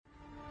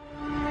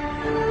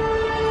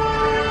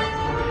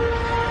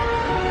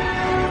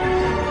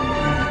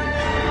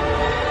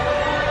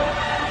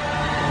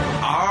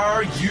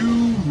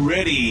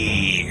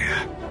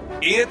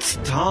It's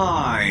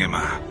time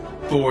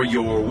for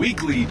your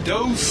weekly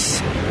dose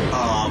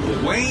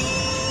of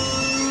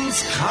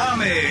Wayne's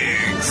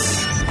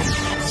Comics.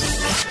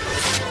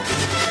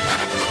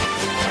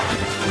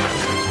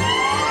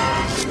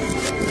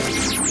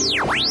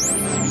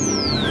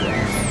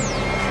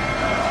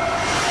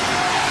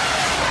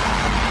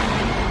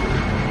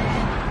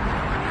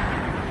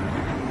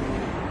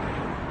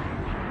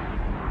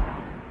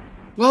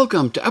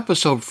 Welcome to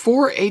episode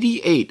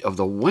 488 of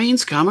the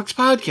Wayne's Comics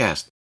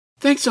Podcast.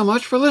 Thanks so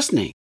much for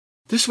listening.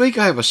 This week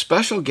I have a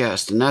special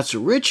guest, and that's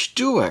Rich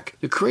Douek,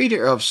 the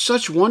creator of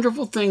such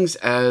wonderful things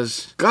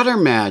as Gutter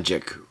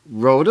Magic,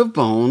 Road of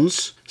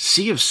Bones,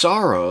 Sea of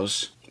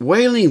Sorrows,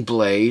 Wailing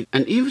Blade,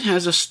 and even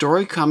has a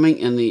story coming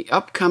in the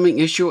upcoming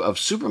issue of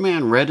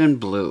Superman Red and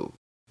Blue.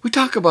 We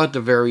talk about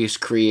the various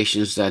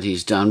creations that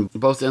he's done,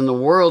 both in the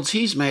worlds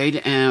he's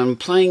made and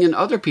playing in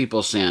other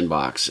people's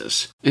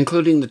sandboxes,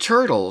 including the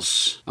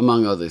Turtles,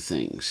 among other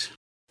things.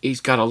 He's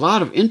got a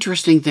lot of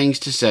interesting things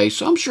to say,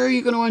 so I'm sure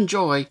you're going to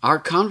enjoy our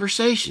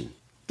conversation.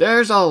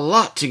 There's a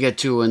lot to get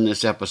to in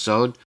this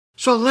episode,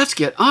 so let's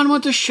get on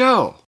with the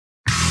show.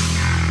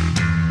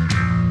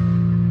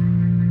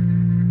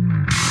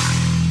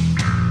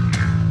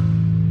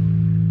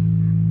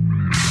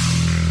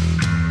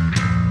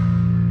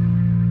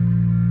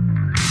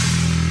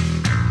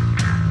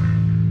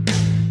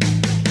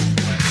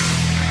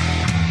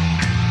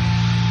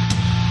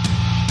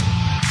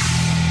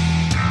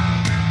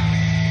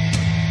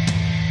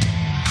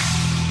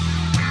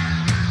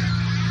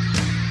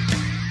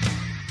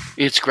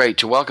 It's great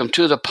to welcome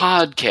to the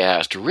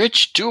podcast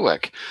Rich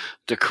Douek,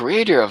 the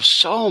creator of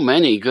so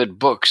many good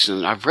books,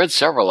 and I've read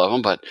several of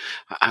them, but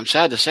I'm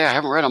sad to say I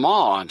haven't read them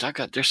all.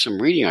 There's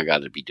some reading I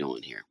got to be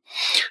doing here.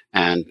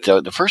 And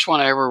the first one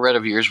I ever read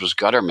of yours was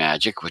Gutter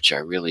Magic, which I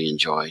really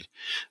enjoyed.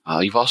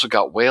 You've also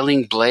got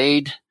Wailing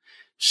Blade,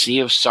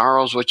 Sea of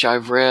Sorrows, which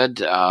I've read,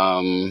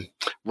 Road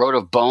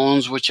of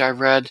Bones, which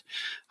I've read.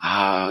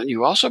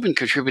 You've also been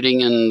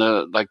contributing in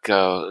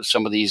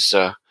some of these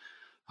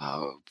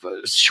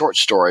short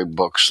story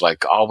books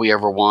like All We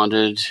Ever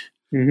Wanted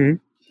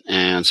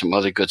and some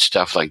other good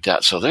stuff like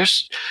that. So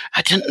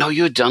I didn't know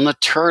you had done the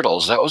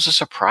Turtles. That was a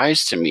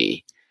surprise to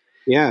me.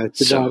 Yeah,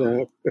 it's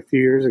about a few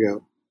years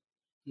ago.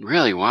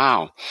 Really?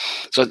 Wow.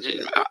 So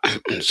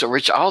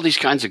Rich, all these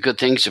kinds of good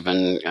things have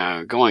been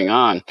going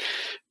on.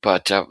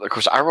 But, of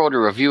course, I wrote a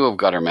review of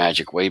Gutter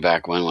Magic way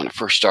back when it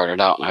first started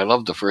out, and I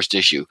loved the first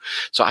issue.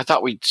 So I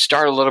thought we'd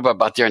start a little bit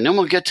about there, and then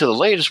we'll get to the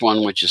latest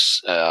one, which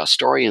is a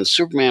story in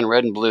Superman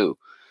Red and Blue,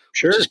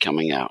 which is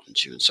coming out in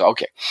June. So,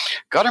 okay.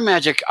 Gutter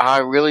Magic I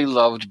really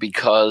loved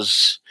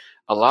because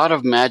a lot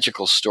of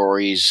magical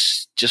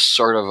stories just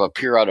sort of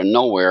appear out of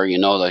nowhere. You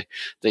know,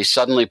 they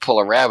suddenly pull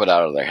a rabbit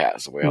out of their hat,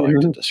 is the way I like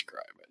to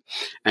describe it.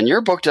 And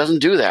your book doesn't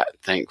do that,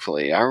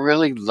 thankfully. I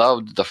really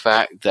loved the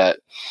fact that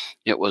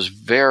it was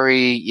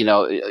very,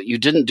 you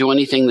didn't do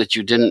anything that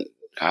you didn't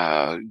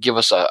give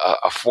us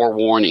a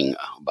forewarning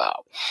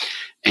about.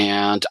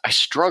 And I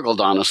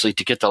struggled, honestly,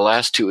 to get the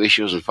last two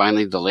issues. And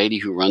finally, the lady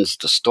who runs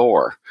the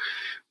store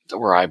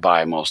where I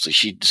buy mostly,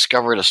 she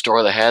discovered a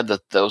store that had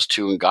those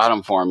two and got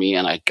them for me.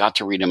 And I got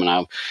to read them. And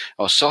I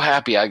was so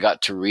happy I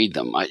got to read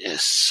them.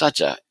 It's such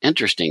an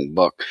interesting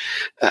book.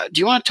 Do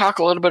you want to talk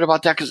a little bit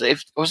about that? Because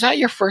was that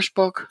your first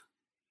book?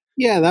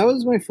 Yeah, that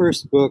was my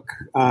first book.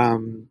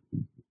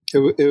 It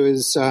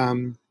was.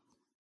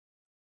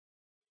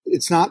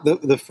 It's not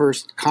the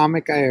first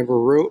comic I ever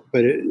wrote,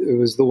 but it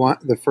was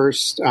the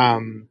first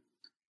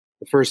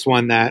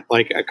one that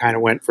I kind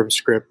of went from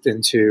script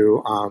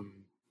into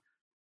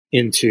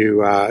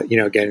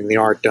getting the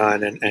art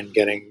done and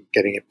getting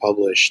it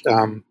published.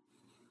 I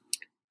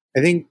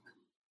think.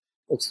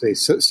 Let's see.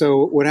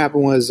 So what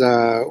happened was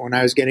when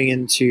I was getting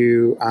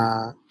into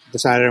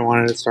decided I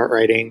wanted to start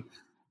writing.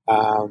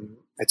 I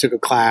took a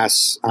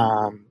class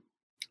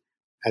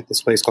at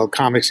this place called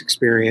Comics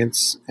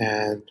Experience,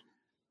 and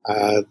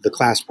the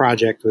class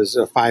project was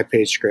a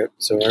 5-page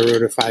script. So I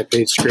wrote a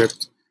 5-page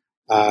script.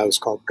 It was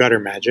called Gutter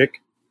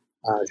Magic,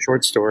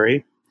 short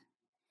story.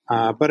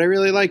 But I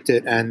really liked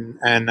it, and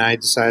I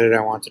decided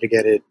I wanted to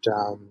get it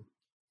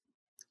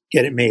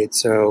made.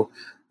 So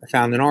I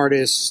found an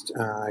artist.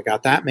 I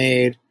got that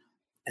made,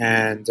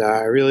 and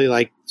I really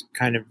liked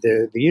kind of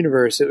the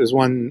universe. It was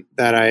one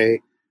that I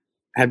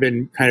had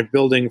been kind of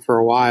building for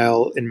a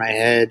while in my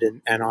head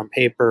and on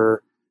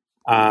paper.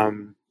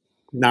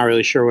 Not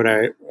really sure what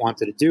I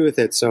wanted to do with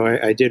it. So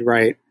I did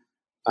write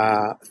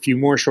a few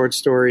more short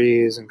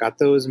stories and got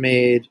those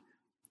made,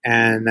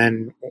 and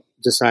then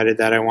decided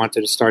that I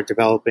wanted to start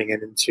developing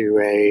it into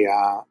a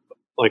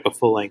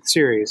full-length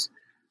series.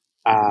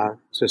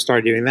 So I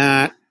started doing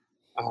that.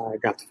 I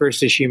got the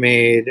first issue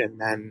made, and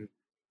then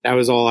that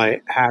was all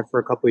I had for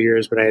a couple of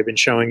years, but I had been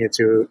showing it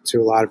to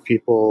a lot of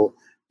people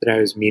that I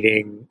was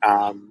meeting,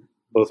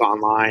 both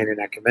online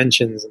and at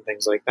conventions and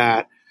things like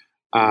that,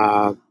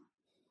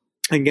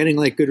 and getting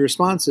good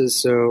responses.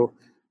 So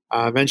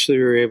eventually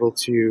we were able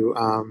to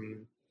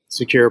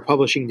secure a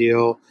publishing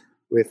deal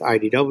with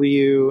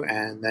IDW,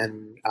 and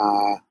then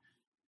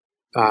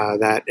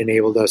that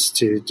enabled us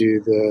to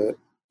do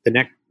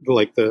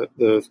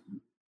the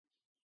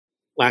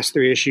last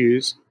 3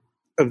 issues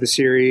of the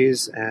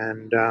series,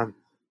 and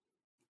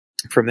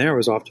from there it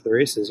was off to the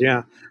races.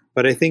 Yeah,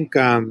 but I think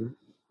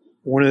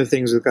one of the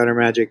things with Gutter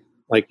Magic,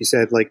 like you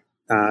said,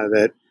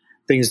 that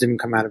things didn't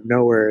come out of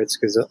nowhere. It's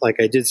because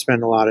I did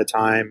spend a lot of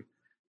time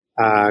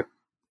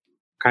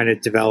kind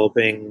of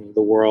developing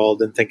the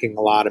world and thinking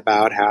a lot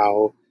about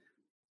how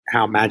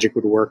magic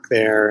would work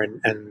there,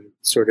 and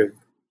sort of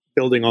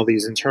building all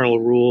these internal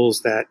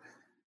rules that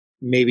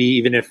maybe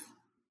even if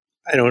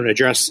I don't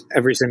address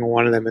every single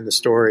one of them in the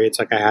story, it's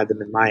like I had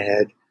them in my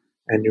head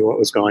and knew what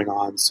was going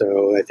on.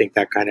 So I think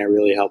that kind of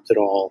really helped it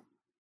all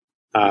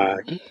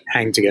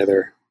hang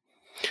together.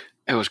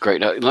 It was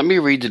great. Let me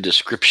read the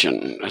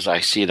description as I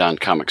see it on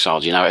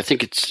Comixology. Now, I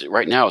think it's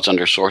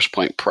under Source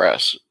Point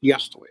Press. Yeah.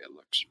 That's the way it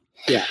looks.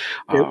 Yeah.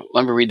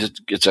 Let me read it.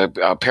 It's a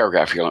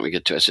paragraph here. Let me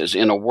get to it. It says,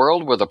 in a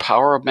world where the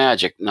power of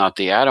magic, not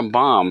the atom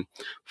bomb,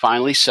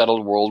 finally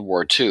settled World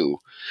War II,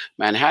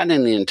 Manhattan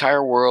and the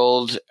entire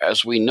world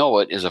as we know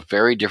it is a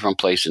very different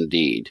place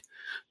indeed.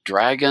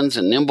 Dragons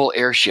and nimble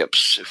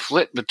airships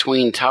flit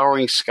between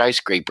towering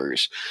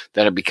skyscrapers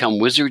that have become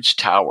wizards'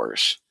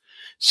 towers.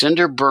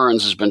 Cinder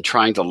Burns has been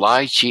trying to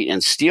lie, cheat,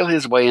 and steal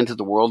his way into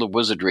the world of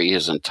wizardry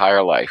his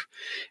entire life,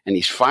 and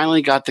he's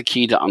finally got the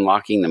key to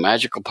unlocking the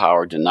magical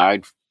power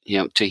denied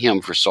to him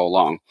for so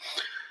long.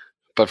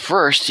 But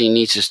first, he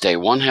needs to stay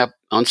one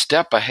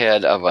step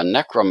ahead of a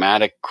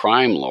necromantic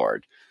crime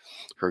lord,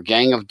 her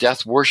gang of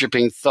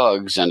death-worshipping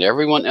thugs, and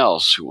everyone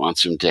else who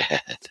wants him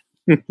dead.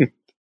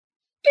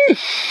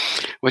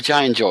 Which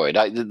I enjoyed.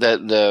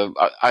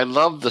 I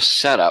love the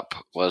setup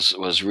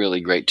was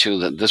really great too.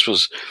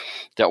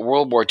 That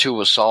World War II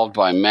was solved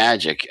by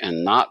magic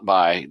and not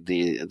by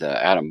the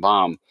atom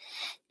bomb.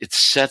 It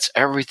sets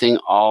everything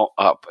all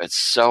up. It's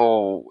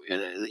so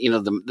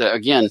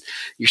again,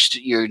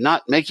 you're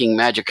not making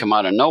magic come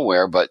out of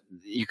nowhere, but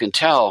you can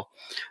tell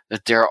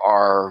that there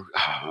are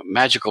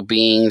magical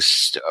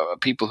beings,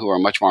 people who are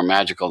much more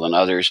magical than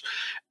others.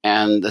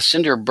 And the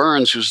Cinder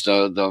Burns, who's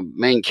the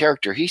main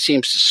character, he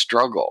seems to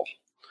struggle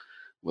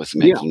with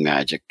making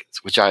magic,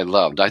 which I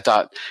loved. I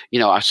thought,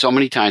 so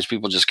many times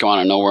people just come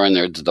out of nowhere and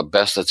they're the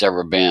best that's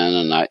ever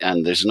been,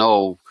 and there's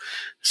no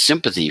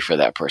sympathy for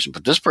that person.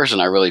 But this person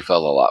I really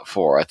felt a lot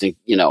for. I think,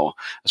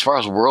 as far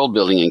as world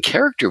building and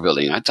character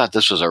building, I thought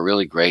this was a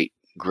really great,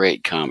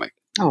 great comic.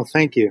 Oh,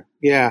 thank you.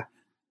 Yeah.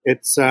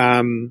 It's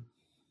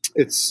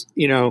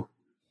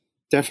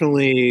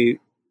definitely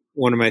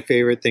one of my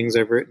favorite things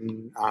I've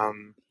written.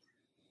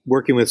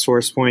 Working with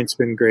Source Point's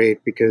been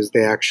great because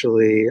they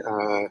actually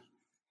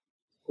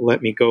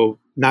let me go.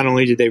 Not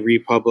only did they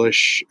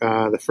republish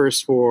the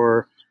first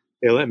 4,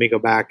 they let me go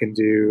back and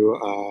do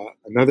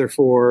another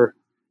 4,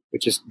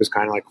 which was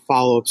kind of like a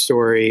follow-up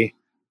story.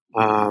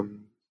 We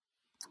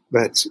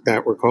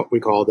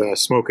called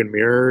Smoke and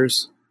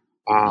Mirrors.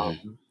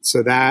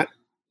 So that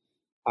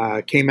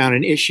came out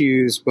in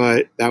issues,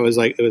 but that was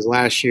it was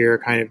last year,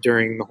 kind of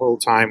during the whole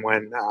time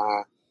when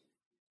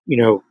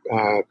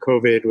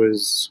COVID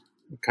was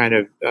kind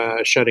of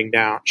shut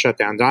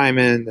down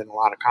Diamond, and a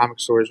lot of comic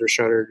stores were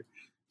shuttered.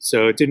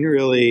 So it didn't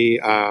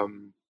really, I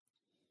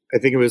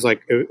think it was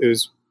it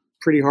was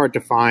pretty hard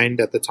to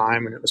find at the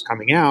time when it was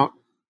coming out.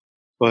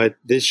 But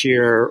this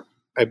year,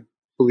 I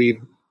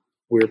believe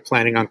we're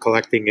planning on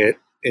collecting it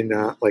in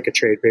a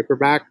trade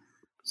paperback.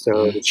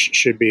 So it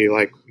should be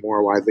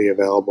more widely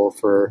available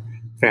for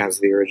fans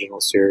of the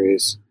original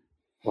series.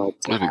 But,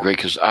 that'd be great,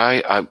 because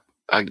I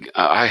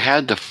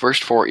had the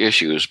first 4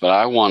 issues, but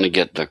I want to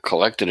get the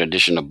collected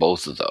edition of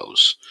both of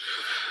those,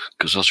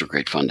 because those are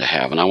great fun to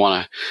have. And I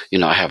want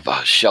to, I have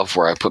a shelf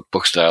where I put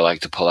books that I like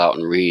to pull out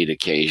and read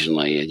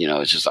occasionally. And,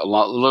 it's just a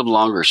little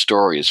longer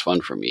story is fun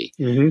for me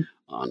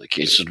on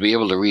occasion. So to be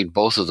able to read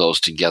both of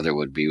those together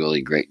would be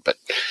really great. But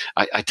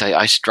I tell you,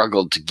 I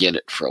struggled to get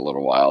it for a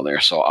little while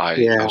there. So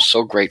I was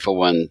so grateful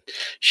when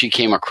she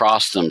came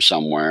across them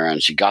somewhere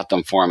and she got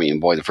them for me. And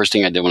boy, the first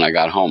thing I did when I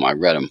got home, I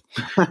read them.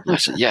 And I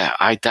said,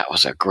 that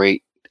was a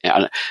great.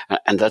 And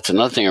that's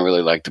another thing I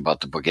really liked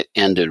about the book. It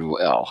ended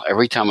well.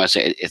 Every time I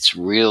say it, it's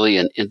really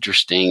an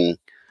interesting,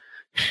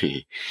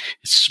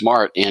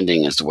 smart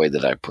ending is the way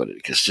that I put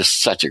it. It's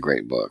just such a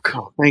great book.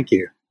 Oh, thank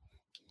you.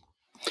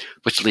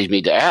 Which leads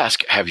me to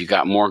ask, have you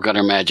got more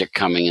Gutter Magic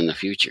coming in the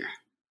future?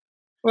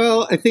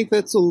 Well, I think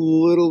that's a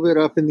little bit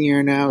up in the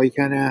air now. We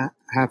kind of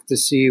have to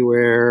see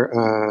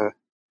where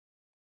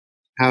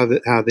how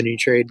the new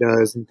trade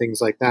does and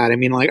things like that. I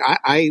mean,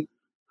 I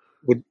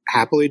would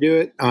happily do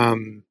it. I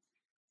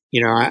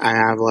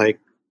have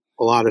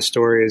a lot of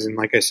stories, and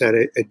like I said,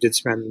 I did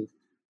spend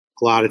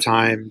a lot of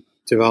time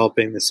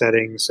developing the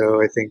setting.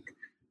 So I think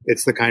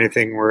it's the kind of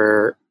thing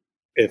where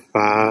if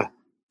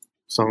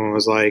someone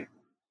was like,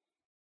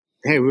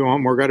 "Hey, we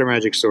want more Gutter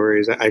Magic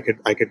stories," I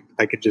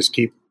could just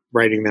keep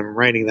writing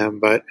them.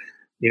 But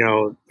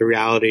the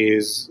reality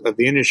of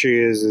the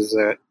industry is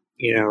that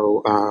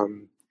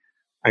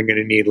I'm going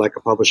to need a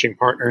publishing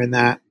partner in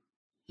that,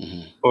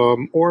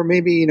 or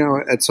maybe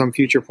at some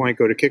future point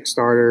go to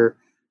Kickstarter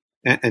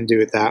and do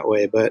it that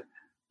way. But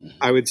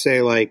I would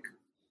say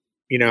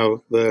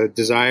the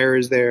desire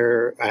is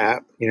there. I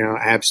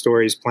have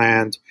stories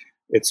planned.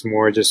 It's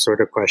more just sort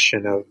of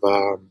question of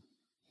the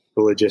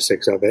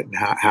logistics of it and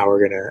how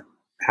we're gonna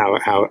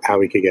how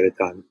we could get it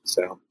done.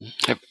 So,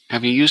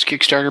 have you used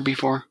Kickstarter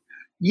before?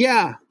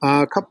 Yeah,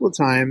 a couple of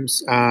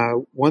times.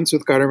 Once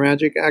with Gutter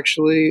Magic,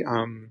 actually.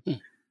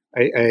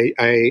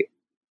 I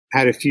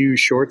had a few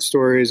short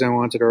stories I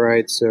wanted to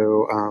write,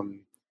 so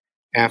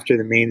after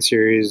the main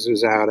series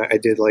was out, I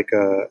did like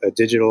a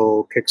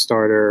digital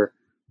Kickstarter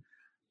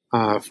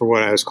for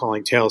what I was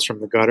calling Tales from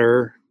the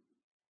Gutter.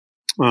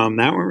 That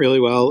went really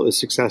well. It was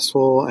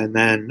successful. And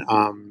then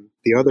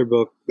the other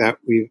book that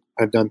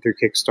I've done through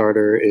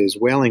Kickstarter is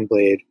Wailing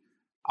Blade,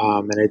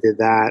 and I did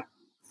that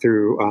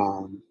through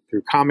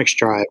Comics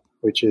Tribe,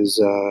 which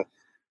is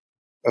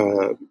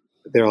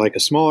they're like a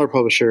smaller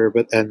publisher,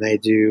 but then they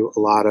do a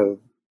lot of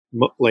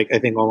I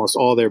think almost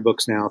all their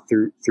books now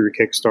through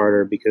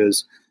Kickstarter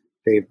because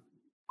they've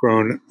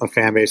grown a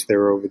fan base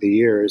there over the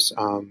years.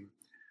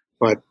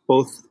 But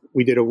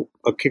we did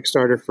a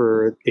Kickstarter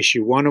for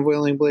issue 1 of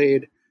Wailing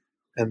Blade,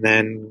 and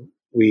then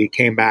we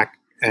came back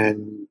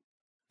and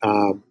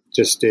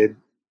just did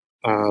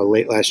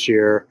late last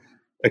year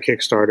a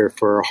Kickstarter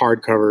for a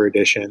hardcover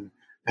edition,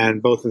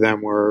 and both of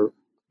them were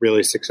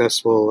really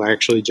successful. I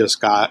actually just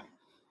got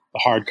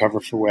the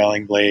hardcover for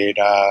Wailing Blade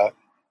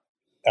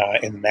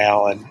in the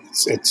mail, and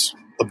it's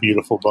a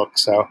beautiful book,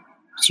 so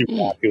super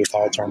happy with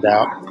how it turned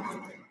out.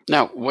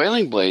 Now,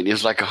 Wailing Blade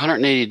is like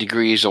 180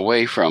 degrees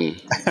away from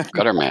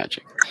Gutter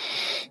Magic.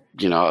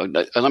 I'm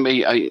going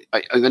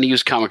to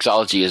use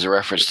Comixology as a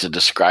reference to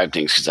describe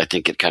things because I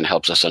think it kind of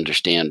helps us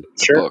understand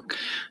the book.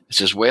 It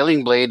says,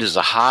 Wailing Blade is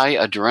a high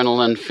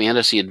adrenaline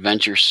fantasy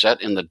adventure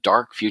set in the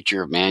dark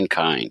future of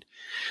mankind.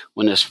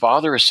 When his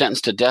father is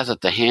sentenced to death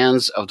at the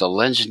hands of the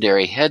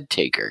legendary head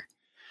taker,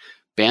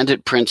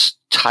 bandit prince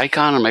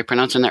Tychon, am I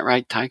pronouncing that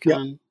right?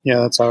 Tychon?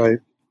 Yeah, that's how I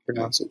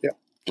pronounce it, yeah.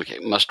 Okay,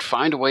 must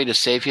find a way to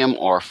save him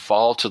or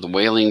fall to the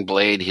Wailing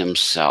Blade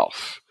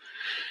himself.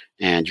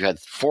 And you had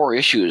 4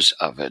 issues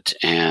of it,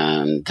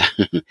 and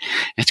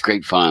it's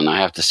great fun. I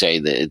have to say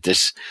that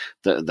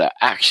the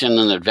action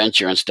and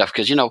adventure and stuff,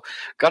 because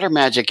Gutter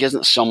Magic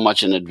isn't so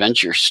much an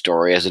adventure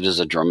story as it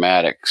is a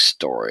dramatic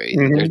story.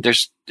 Mm-hmm.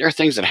 There are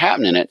things that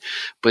happen in it,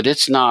 but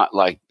it's not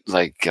like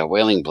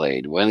Wailing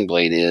Blade. Wailing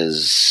Blade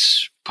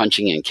is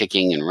punching and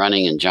kicking and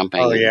running and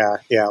jumping. Oh yeah,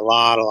 a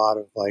lot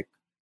of like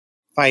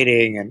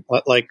fighting, and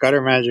like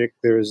Gutter Magic,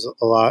 there's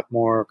a lot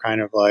more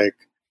kind of like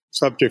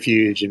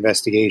subterfuge,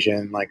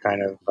 investigation, like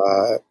kind of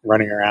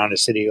running around a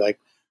city. Like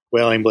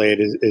Wailing Blade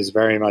is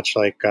very much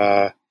like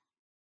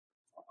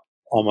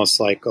almost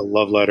like a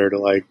love letter to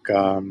like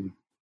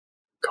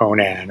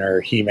Conan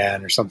or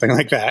He-Man or something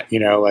like that.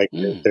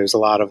 There's a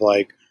lot of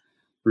like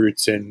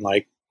roots in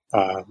like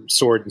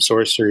sword and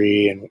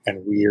sorcery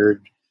and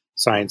weird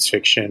science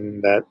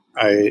fiction that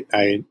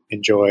I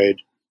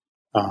enjoyed.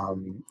 A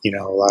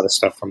lot of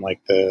stuff from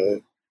like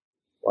the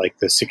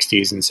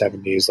 60s and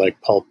 70s, like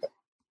pulp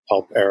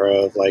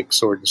era of like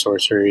sword and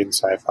sorcery and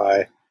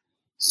sci-fi.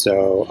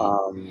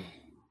 So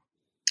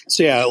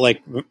yeah,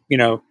 like,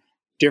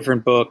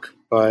 different book,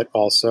 but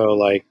also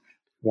like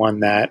one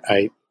that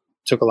I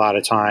took a lot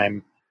of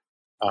time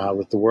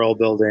with the world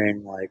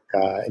building. Like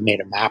I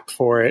made a map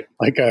for it,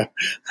 like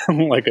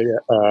like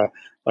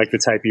the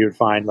type you would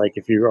find like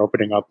if you were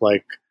opening up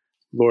like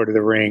Lord of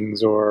the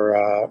Rings or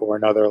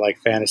another like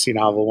fantasy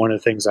novel. One of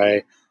the things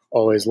I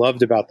always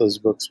loved about those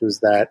books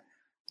was that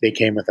they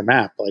came with a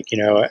map. Like,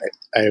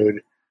 I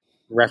would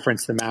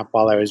reference the map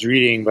while I was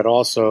reading, but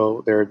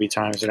also there would be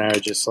times when I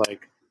would just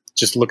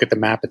look at the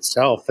map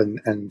itself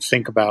and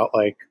think about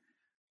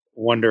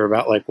wonder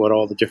about like what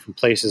all the different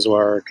places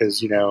were.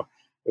 Cause, it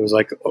was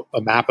like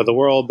a map of the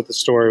world, but the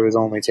story was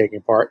only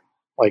taking part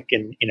like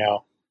in,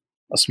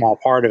 a small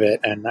part of it.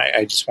 And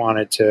I just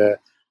wanted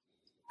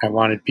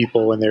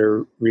people when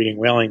they're reading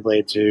Wailing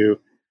Blade to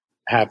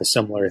have a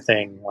similar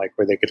thing, like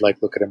where they could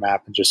like look at a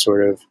map and just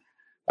sort of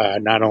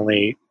not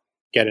only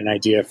get an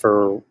idea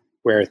for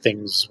where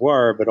things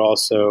were, but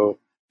also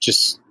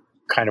just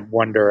kind of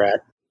wonder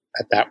at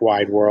that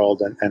wide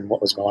world and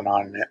what was going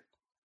on in it.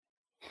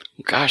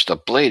 Gosh, the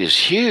blade is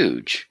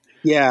huge.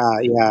 Yeah.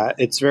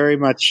 It's very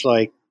much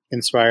like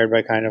inspired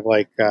by kind of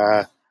like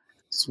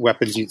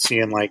weapons you'd see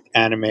in like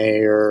anime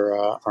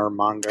or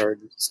manga or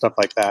stuff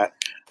like that.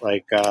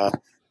 Like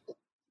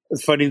the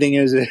funny thing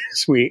is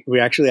we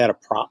actually had a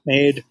prop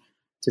made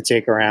to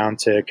take around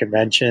to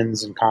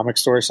conventions and comic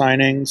store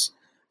signings.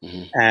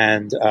 Mm-hmm.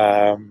 And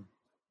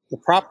the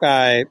prop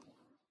guy,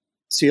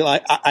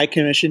 I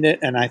commissioned it,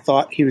 and I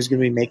thought he was going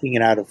to be making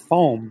it out of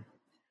foam.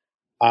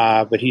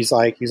 But he's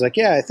like,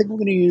 yeah, I think we're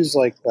going to use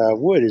like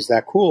wood. Is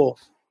that cool?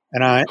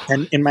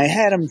 And in my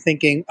head, I'm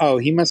thinking, oh,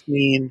 he must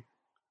mean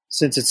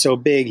since it's so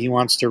big, he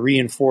wants to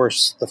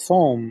reinforce the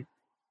foam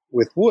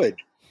with wood.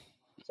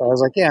 So I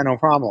was like, yeah, no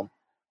problem.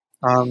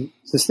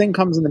 This thing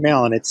comes in the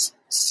mail, and it's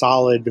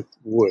solid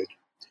wood.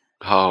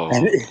 Oh,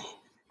 and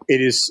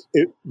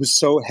it was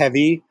so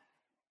heavy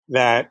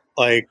that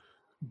like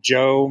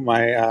Joe,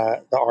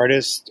 the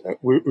artist,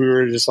 we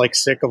were just like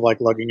sick of like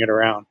lugging it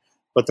around.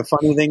 But the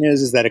funny thing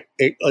is that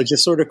it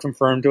just sort of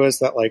confirmed to us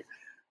that like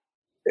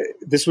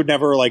this would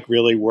never like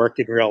really work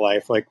in real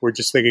life. Like we're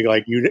just thinking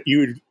like you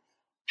would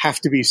have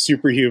to be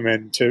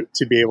superhuman to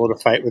be able to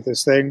fight with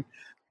this thing.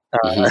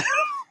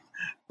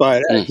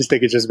 But I just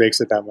think it just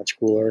makes it that much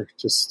cooler.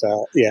 Just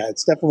yeah,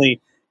 it's definitely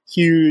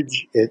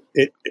huge.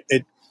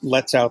 It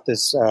lets out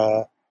this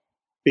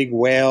big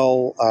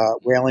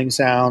wailing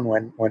sound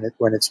when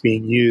it's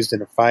being used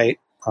in a fight.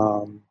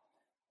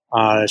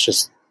 It's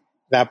just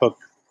that book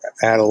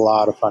I had a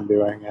lot of fun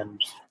doing,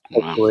 and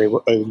hopefully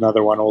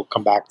another one will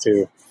come back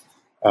to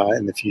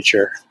in the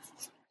future.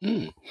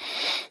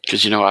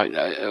 Because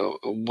I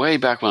way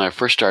back when I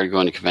first started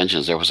going to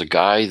conventions, there was a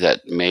guy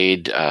that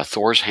made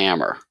Thor's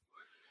hammer.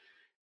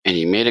 And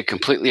he made it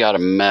completely out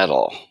of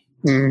metal.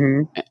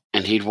 Mm-hmm.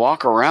 And he'd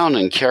walk around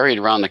and carry it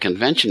around the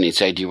convention. He'd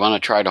say, "Do you want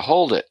to try to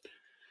hold it?"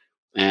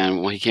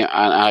 And when he came,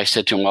 I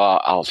said to him, "Well,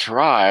 I'll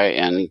try."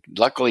 And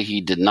luckily, he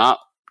did not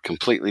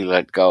completely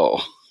let go,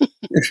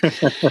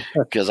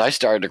 because I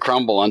started to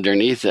crumble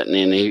underneath it. And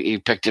then he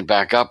picked it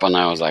back up, and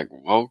I was like,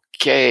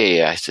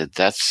 "Okay." I said,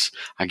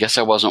 I guess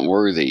I wasn't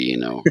worthy,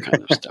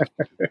 kind of stuff.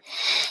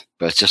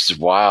 But it's just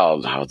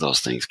wild how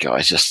those things go.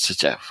 It's just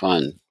such a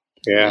fun.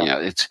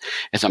 Yeah,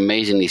 it's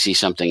amazing to see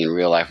something in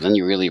real life, and then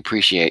you really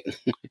appreciate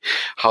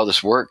how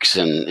this works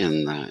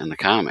in the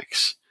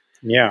comics.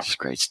 Yeah, it's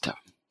great stuff.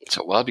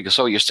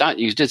 So you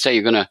did say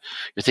you're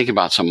thinking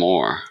about some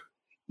more.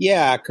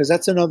 Yeah, because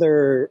that's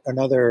another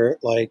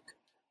like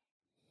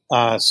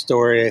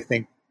story. I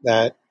think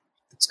that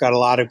it's got a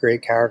lot of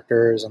great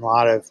characters and a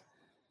lot of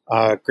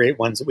great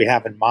ones that we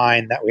have in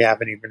mind that we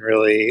haven't even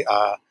really.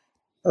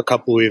 A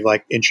couple we've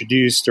like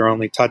introduced or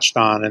only touched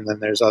on, and then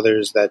there's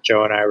others that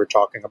Joe and I were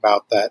talking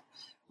about that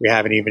we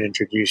haven't even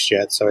introduced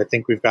yet. So I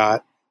think we've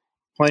got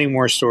plenty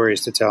more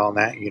stories to tell in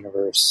that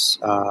universe.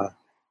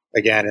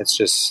 Again, it's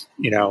just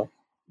going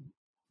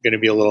to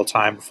be a little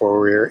time before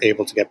we're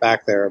able to get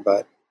back there,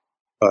 but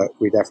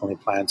we definitely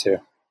plan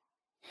to.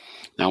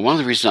 Now, one of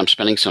the reasons I'm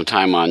spending some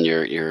time on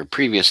your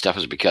previous stuff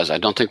is because I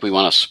don't think we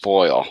want to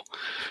spoil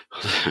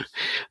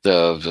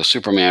the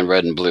Superman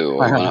Red and Blue.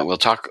 We'll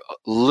talk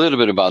a little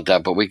bit about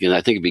that, but I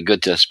think it'd be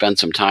good to spend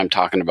some time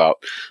talking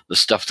about the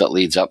stuff that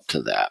leads up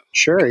to that.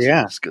 Sure,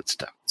 yeah. It's good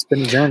stuff. It's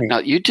been a journey. Now,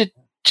 you did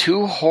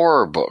 2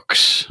 horror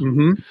books,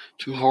 2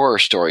 horror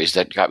stories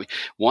that got me.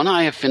 One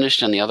I have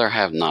finished and the other I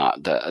have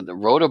not. The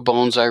Road of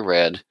Bones I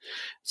read.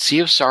 Sea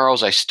of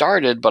Sorrows I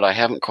started, but I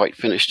haven't quite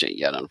finished it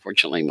yet.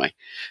 Unfortunately, my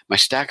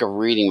stack of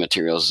reading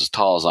materials is as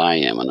tall as I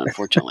am, and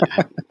unfortunately I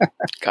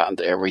haven't gotten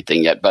to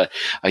everything yet. But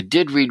I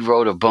did read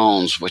Road of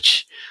Bones,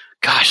 which,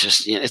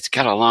 gosh, it's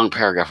got a long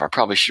paragraph. I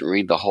probably shouldn't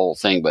read the whole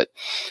thing, but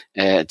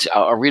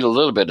I'll read a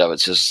little bit of it. It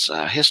says,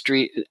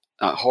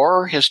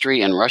 horror,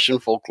 history, and Russian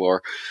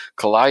folklore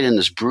collide in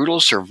this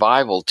brutal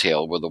survival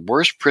tale where the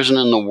worst prison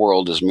in the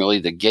world is merely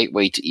the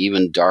gateway to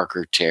even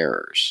darker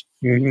terrors.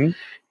 Mm-hmm.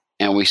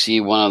 And we see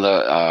one of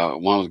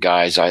the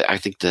guys. I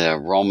think the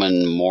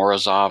Roman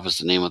Morozov is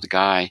the name of the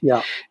guy.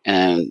 Yeah.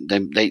 And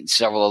they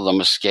several of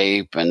them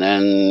escape, and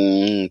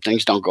then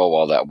things don't go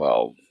all that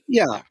well.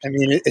 Yeah, I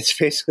mean, it's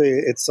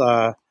basically it's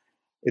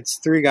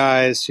 3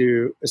 guys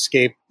who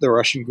escape the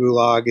Russian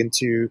Gulag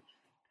into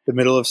the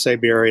middle of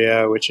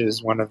Siberia, which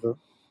is one of the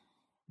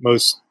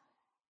most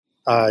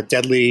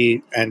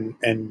deadly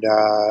and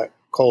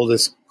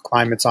coldest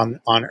climates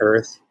on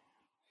Earth.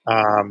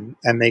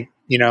 And they,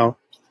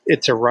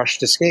 it's a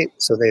rushed escape,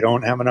 so they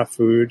don't have enough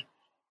food.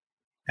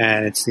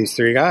 And it's these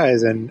 3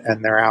 guys, and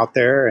they're out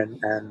there,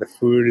 and the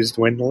food is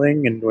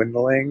dwindling and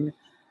dwindling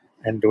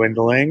and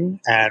dwindling.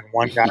 And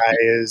one guy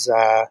is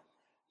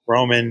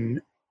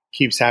Roman,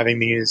 keeps having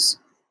these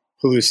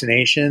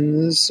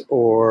hallucinations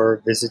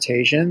or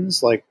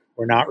visitations. Like,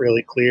 we're not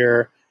really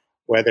clear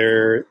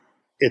whether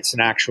it's an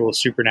actual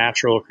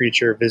supernatural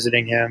creature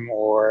visiting him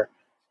or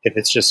if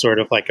it's just sort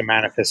of like a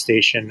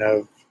manifestation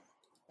of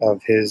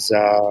his,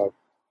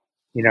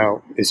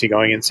 is he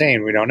going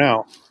insane? We don't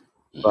know.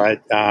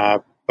 But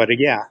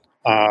yeah,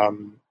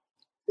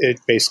 it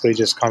basically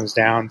just comes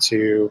down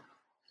to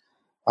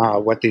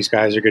what these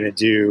guys are going to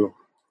do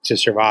to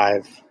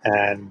survive,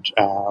 and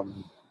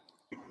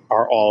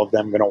are all of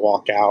them going to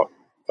walk out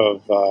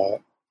of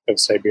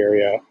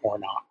Siberia or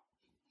not?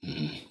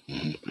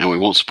 Mm-hmm. And we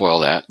won't spoil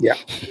that. Yeah.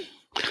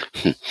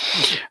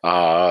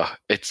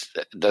 It's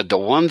the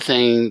one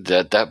thing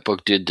that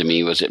book did to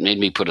me was it made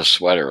me put a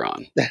sweater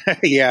on.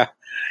 Yeah.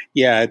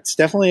 It's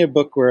definitely a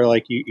book where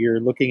like you're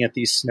looking at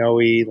these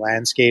snowy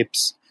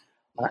landscapes,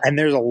 and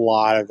there's a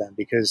lot of them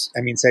because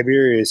I mean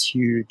Siberia is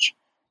huge,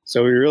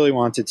 so we really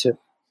wanted to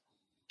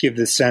give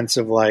the sense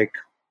of like,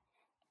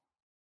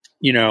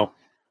 you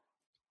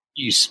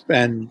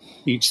spend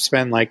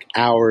like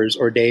hours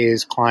or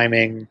days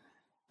climbing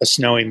a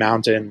snowy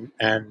mountain,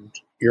 and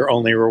your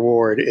only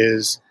reward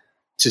is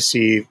to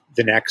see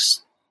the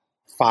next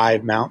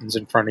 5 mountains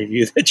in front of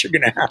you that you're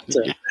going to have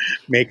to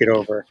make it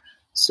over.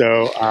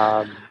 So,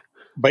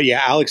 but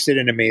yeah, Alex did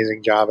an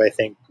amazing job. I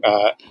think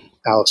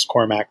Alex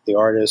Cormack, the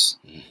artist,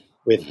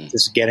 with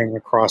just getting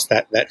across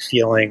that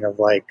feeling of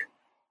like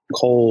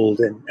cold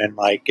and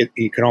like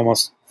you can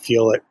almost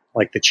feel it,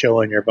 like the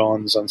chill in your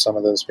bones on some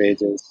of those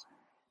pages.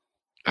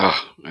 Oh,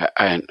 but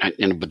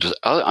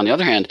on the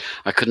other hand,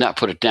 I could not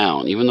put it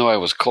down. Even though I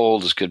was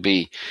cold as could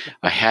be,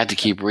 I had to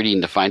keep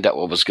reading to find out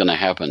what was going to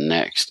happen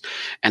next.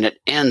 And it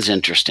ends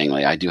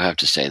interestingly. I do have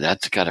to say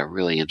that's got a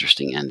really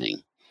interesting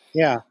ending.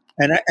 Yeah,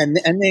 and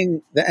the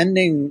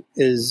ending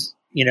is,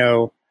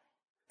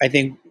 I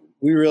think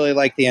we really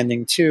like the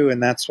ending too,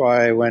 and that's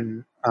why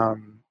when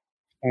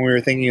we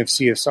were thinking of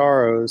Sea of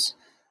Sorrows,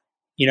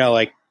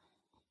 like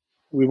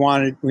we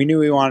knew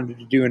we wanted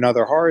to do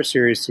another horror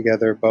series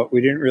together, but we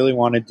didn't really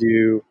want to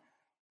do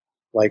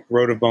like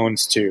Road of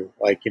Bones 2,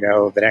 like,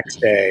 the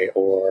next day,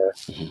 or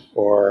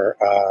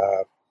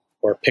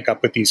pick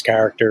up with these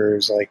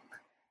characters like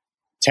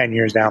 10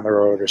 years down the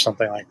road or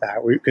something like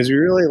that. Because we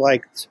really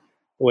liked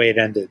the way it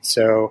ended.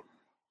 So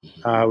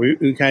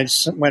we kind of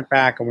just went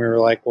back and we were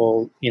like,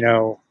 well,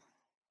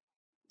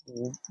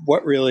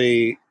 what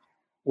did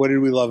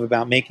we love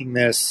about making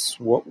this?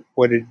 What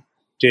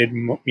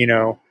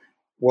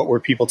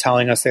were people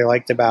telling us they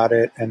liked about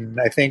it? And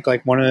I think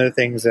like one of the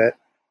things that,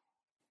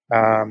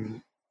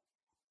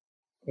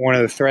 one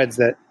of the threads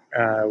that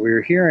we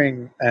were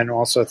hearing and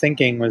also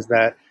thinking was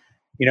that,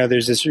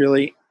 there's this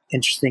really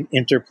interesting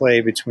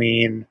interplay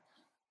between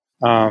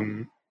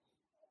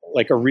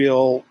like a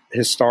real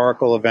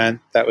historical event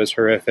that was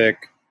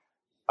horrific,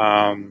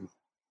 a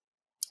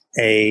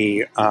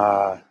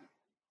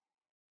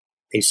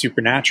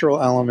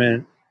supernatural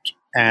element,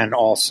 and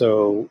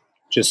also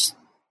just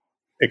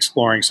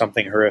exploring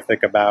something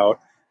horrific about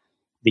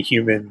the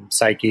human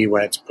psyche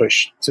when it's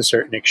pushed to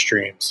certain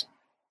extremes.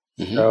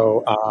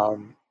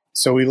 Mm-hmm.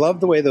 So we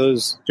love the way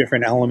those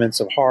different elements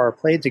of horror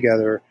played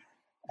together,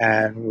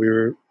 and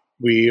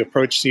we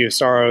approached Sea of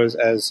Sorrows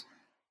as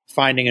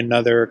finding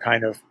another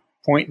kind of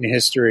point in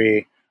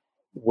history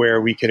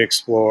where we could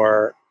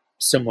explore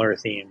similar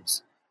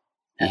themes,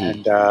 mm-hmm.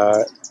 and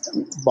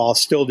while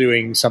still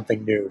doing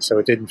something new. So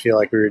it didn't feel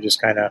like we were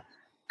just kind of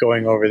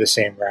going over the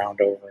same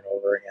ground over and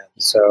over again.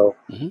 So,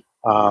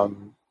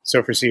 mm-hmm.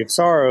 So for Sea of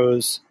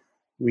Sorrows,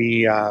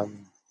 we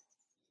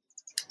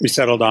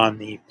settled on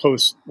the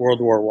post World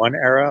War I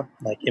era,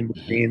 like in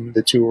between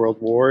the two world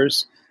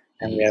wars,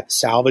 and we had the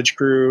salvage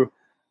crew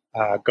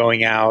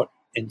going out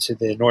into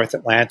the North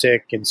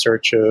Atlantic in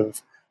search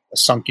of a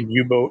sunken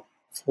U-boat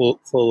full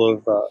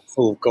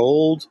of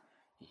gold,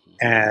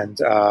 and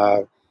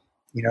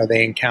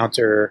they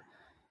encounter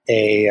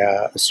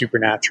a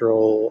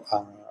supernatural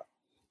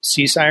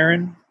sea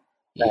siren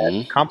that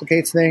mm-hmm.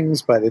 complicates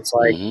things. But it's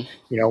like,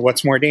 mm-hmm.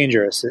 What's more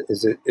dangerous?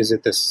 Is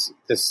it this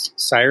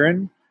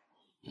siren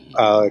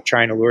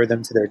trying to lure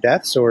them to their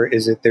deaths, or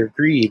is it their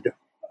greed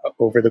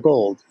over the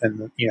gold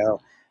and the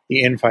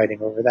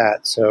infighting over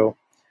that? So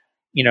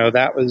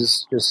that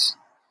was just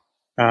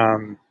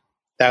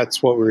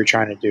that's what we were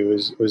trying to do,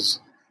 was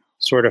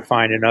sort of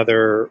find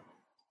another,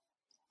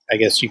 I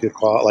guess you could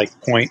call it like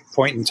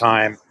point in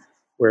time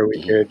where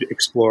we could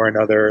explore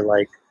another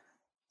like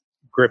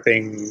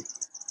gripping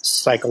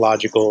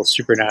psychological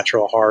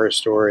supernatural horror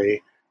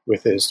story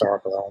with a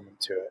historical element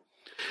to it.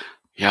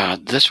 Yeah,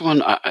 this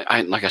one,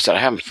 I like I said, I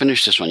haven't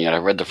finished this one yet. I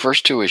read the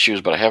first 2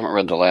 issues, but I haven't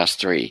read the last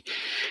 3.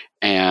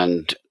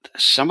 And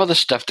some of the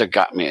stuff that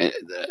got me,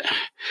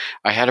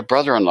 I had a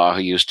brother-in-law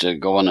who used to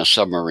go on a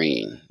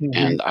submarine, mm-hmm.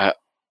 and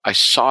I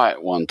saw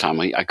it one time.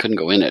 I couldn't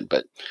go in it,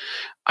 but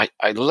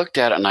I looked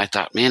at it and I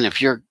thought, man,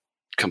 if you're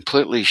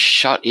completely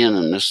shut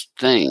in this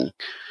thing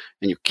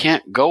and you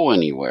can't go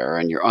anywhere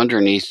and you're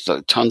underneath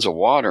tons of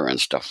water and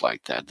stuff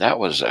like that, that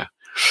was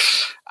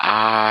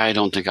I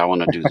don't think I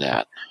want to do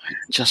that. I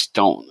just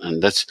don't.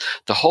 And that's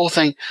the whole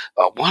thing.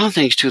 One of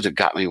the things, too, that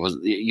got me was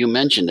you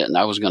mentioned it, and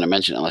I was going to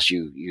mention it unless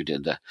you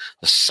did. The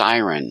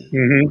siren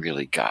mm-hmm.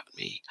 really got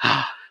me.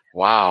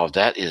 Wow,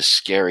 that is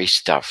scary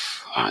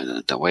stuff.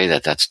 The way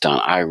that's done,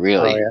 I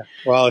really. Oh, yeah.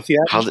 Well, if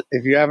you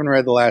haven't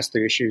read the last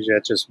 3 issues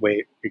yet, just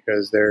wait,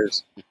 because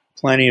there's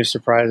plenty of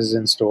surprises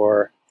in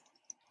store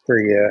for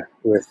you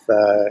with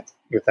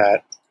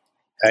that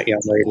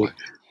young lady.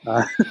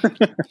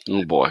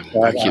 Oh boy,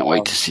 I can't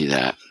wait to see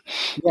that,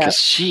 because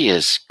she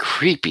is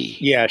creepy.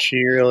 Yeah,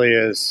 she really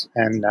is,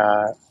 and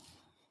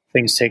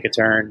things take a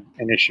turn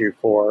in issue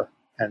 4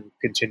 and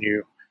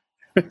continue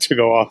to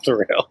go off the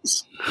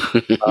rails.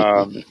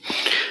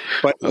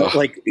 But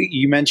like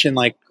you mentioned,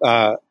 like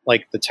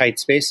the tight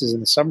spaces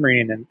in the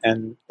submarine,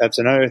 and that's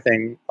another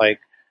thing. Like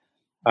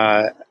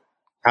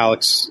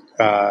Alex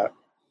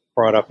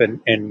brought up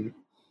in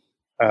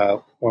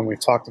when we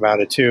talked about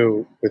it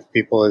too with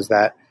people, is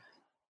that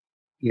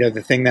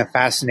the thing that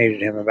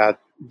fascinated him about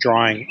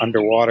drawing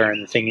underwater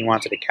and the thing he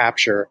wanted to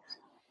capture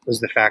was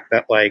the fact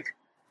that like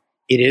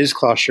it is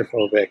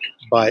claustrophobic,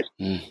 but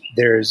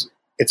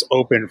it's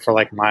open for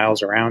like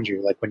miles around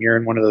you. Like when you're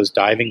in one of those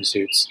diving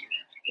suits,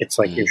 it's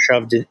like you're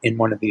shoved in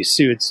one of these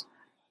suits,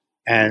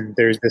 and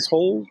there's this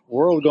whole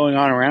world going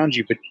on around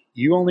you, but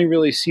you only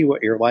really see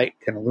what your light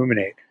can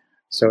illuminate.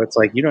 So it's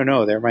like, you don't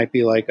know, there might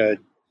be like a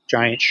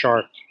giant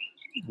shark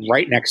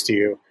right next to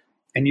you,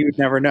 and you would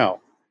never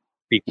know,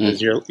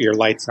 because your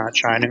light's not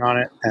shining on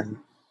it. And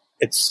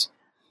it's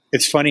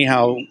funny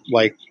how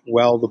like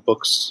well the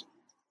books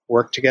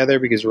work together,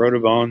 because Road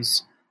of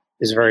Bones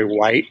is very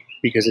white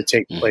because it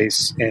takes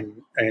place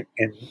in a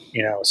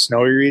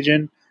snowy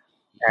region,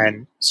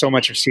 and so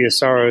much of Sea of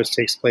Sorrows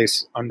takes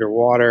place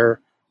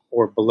underwater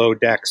or below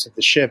decks of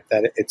the ship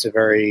that it's a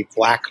very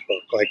black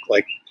book.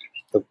 Like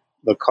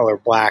the color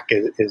black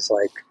is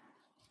like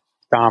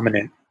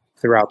dominant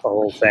throughout the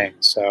whole thing.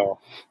 So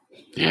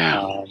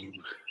Yeah.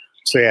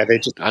 Yeah, they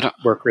just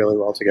work really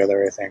well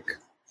together, I think.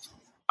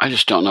 I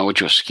just don't know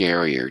which was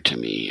scarier to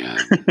me.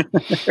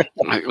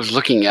 I was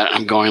looking at it,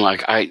 I'm going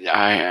like,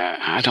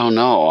 I don't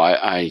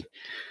know.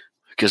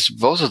 Because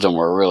both of them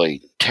were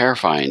really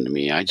terrifying to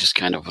me. I just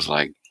kind of was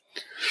like,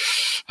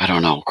 I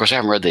don't know. Of course, I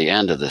haven't read the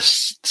end of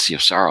this Sea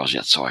of Sorrows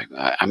yet, so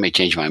I may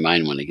change my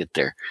mind when I get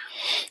there.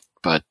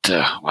 But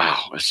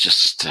wow, it's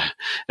just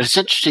it's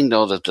interesting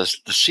though that the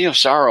Sea of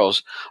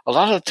Sorrows, a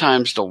lot of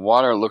times the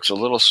water looks a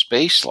little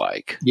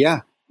space-like.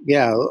 Yeah,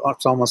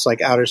 it's almost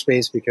like outer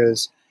space,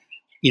 because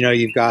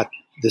you've got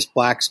this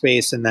black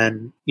space, and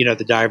then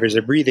the divers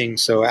are breathing,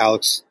 so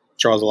Alex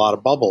draws a lot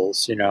of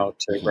bubbles, to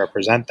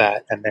represent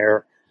that, and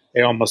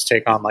they almost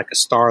take on like a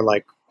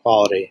star-like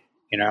quality,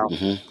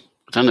 Mm-hmm.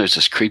 Then there's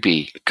this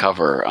creepy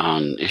cover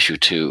on issue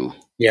 2.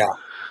 Yeah.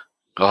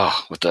 Oh,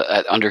 with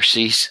that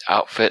undersea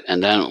outfit,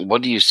 and then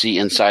what do you see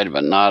inside of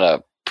it? Not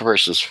a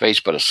person's face,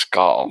 but a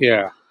skull.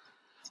 Yeah.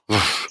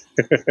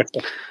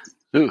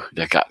 Ooh,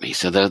 that got me.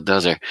 So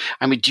those are.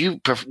 I mean, do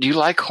you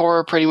like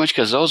horror pretty much?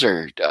 Because those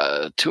are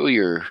two of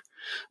your,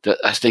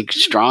 I think,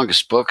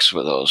 strongest books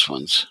were those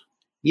ones.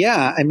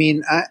 Yeah, I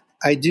mean,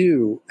 I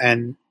do,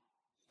 and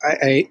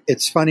I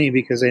it's funny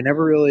because I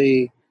never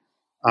really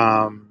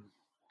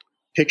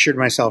pictured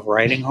myself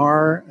writing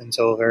horror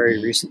until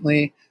very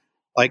recently.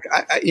 Like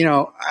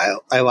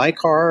I like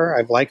horror.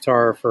 I've liked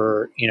horror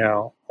for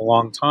a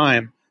long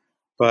time,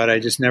 but I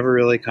just never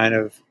really kind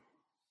of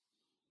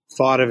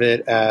thought of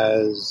it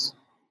as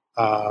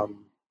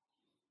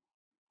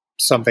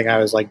something I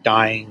was like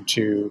dying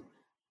to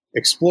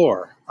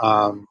explore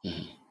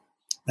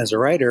as a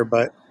writer.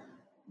 But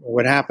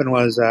what happened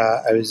was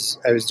I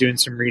was doing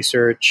some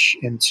research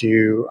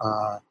into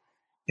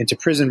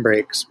Prison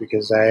Breaks,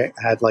 because I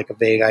had like a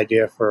vague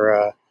idea for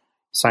a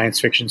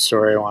science fiction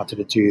story I wanted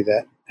to do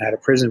that had a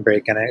prison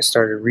break, and I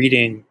started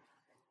reading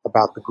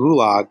about the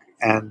Gulag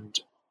and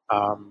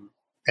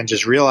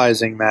just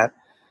realizing that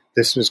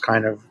this was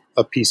kind of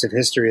a piece of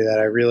history that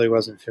I really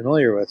wasn't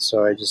familiar with.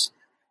 So I just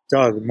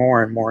dug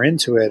more and more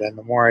into it, and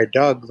the more I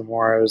dug, the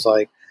more I was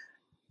like,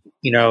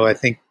 I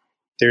think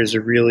there's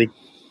a really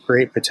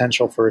great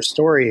potential for a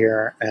story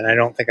here, and I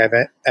don't think I've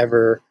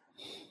ever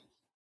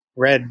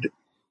read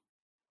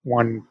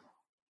one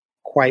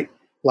quite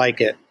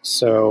like it.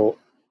 So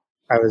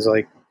I was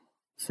like,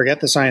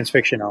 forget the science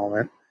fiction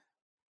element.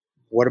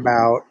 What if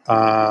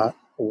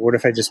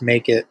I just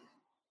make it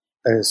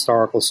a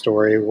historical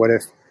story? What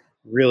if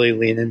really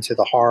lean into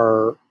the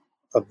horror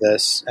of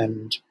this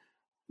and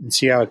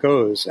see how it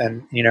goes?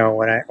 And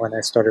when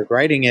I started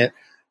writing it,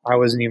 I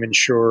wasn't even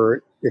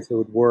sure if it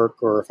would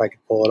work or if I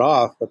could pull it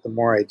off. But the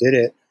more I did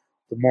it,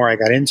 the more I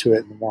got into it,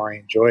 and the more I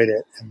enjoyed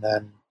it. And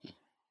then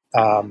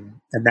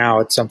and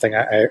now it's something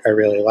I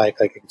really like.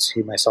 Like, I can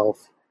see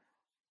myself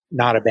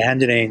not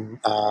abandoning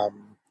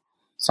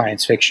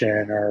science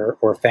fiction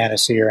or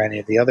fantasy or any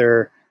of the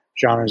other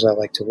genres I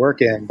like to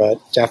work in,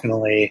 but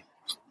definitely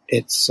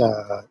it's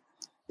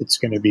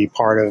going to be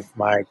part of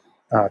my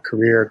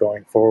career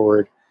going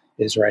forward,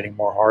 is writing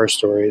more horror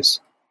stories.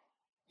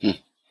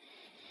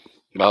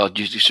 Well,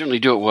 you certainly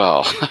do it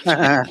well.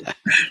 Thank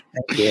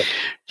you.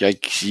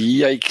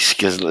 Yikes!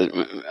 Because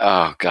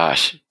oh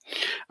gosh,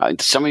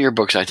 some of your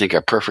books I think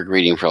are perfect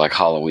reading for like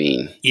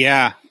Halloween.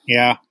 Yeah.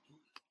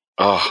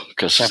 Oh,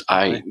 because that's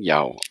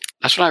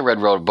when I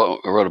read Road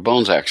of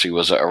Bones. Actually,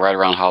 was right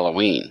around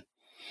Halloween.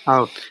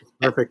 Oh,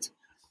 perfect.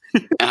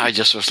 And I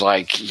just was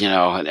like,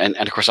 and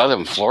of course I live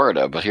in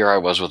Florida, but here I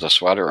was with a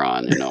sweater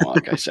on,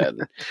 like I said,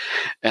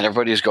 and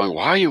everybody was going,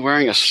 "Why are you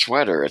wearing a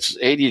sweater? It's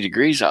 80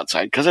 degrees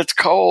outside." Because it's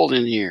cold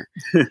in here.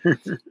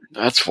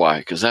 That's why.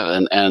 Because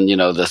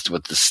this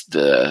with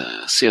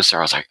the Sea of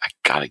Sorrows, I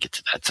got to get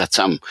to that. That's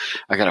something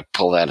I got to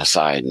pull that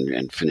aside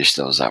and finish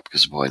those up,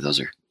 because boy, those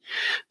are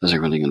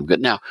really going to be good.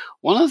 Now,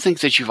 one of the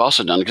things that you've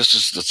also done, because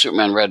this is the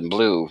Superman Red and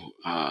Blue,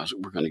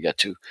 we're going to get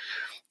to,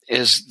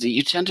 is that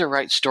you tend to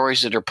write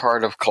stories that are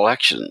part of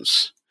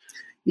collections.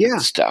 Yeah.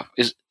 Stuff.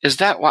 Is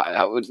that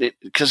why?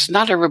 Because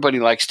not everybody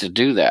likes to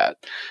do that.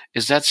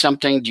 Is that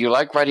something? Do you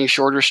like writing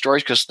shorter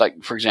stories? Because,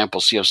 like, for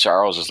example, Sea of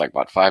Sorrows is like,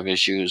 what, 5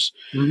 issues?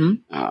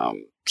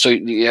 Mm-hmm. So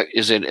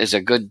is it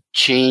a good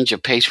change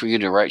of pace for you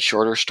to write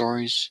shorter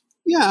stories?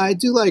 Yeah, I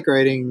do like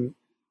writing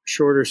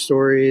shorter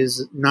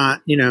stories.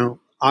 Not,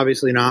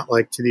 obviously not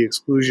like to the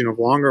exclusion of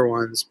longer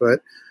ones,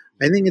 but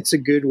I think it's a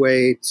good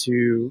way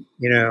to,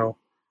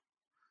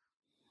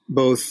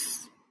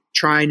 both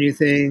try new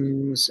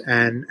things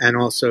and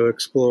also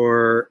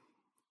explore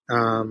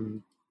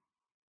some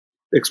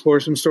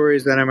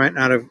stories that I might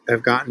not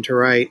have gotten to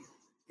write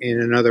in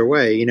another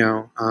way,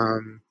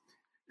 and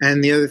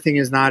And the other thing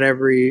is not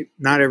every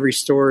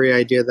story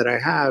idea that I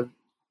have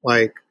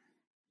like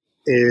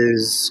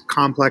is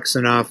complex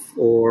enough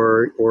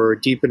or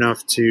deep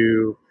enough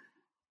to,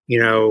 you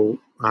know,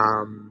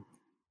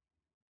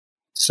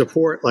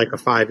 support like a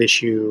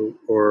 5-issue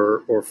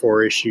or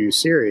 4-issue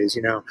series.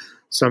 You know,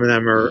 some of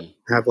them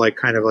have like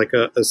kind of like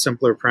a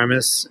simpler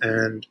premise,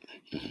 and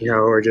you know,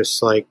 or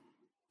just like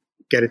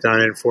get it done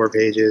in 4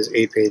 pages,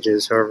 8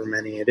 pages, however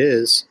many it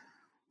is.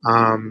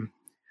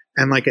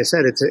 And like I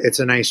said, it's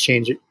a nice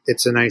change.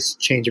 It's a nice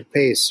change of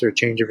pace or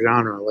change of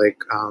genre.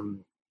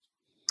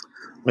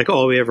 Like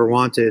All We Ever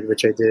Wanted,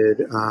 which I did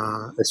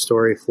a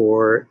story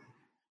for.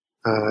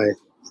 I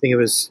think it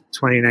was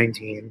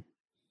 2019.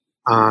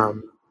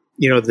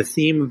 You know, the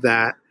theme of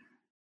that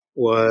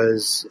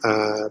was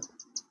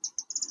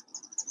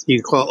you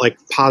could call it like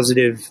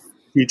positive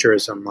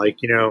futurism.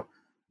 Like, you know,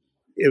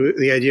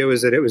 the idea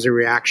was that it was a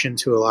reaction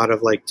to a lot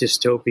of like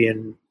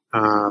dystopian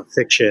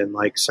fiction,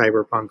 like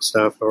cyberpunk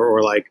stuff,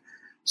 or like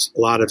a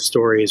lot of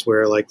stories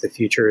where like the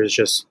future is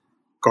just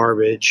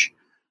garbage.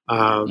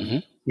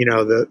 You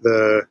know,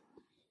 the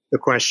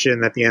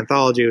question that the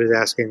anthology was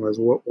asking was,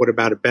 what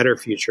about a better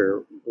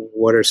future?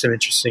 What are some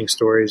interesting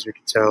stories we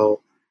could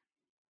tell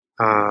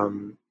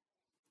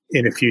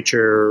in a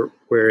future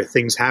where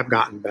things have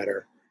gotten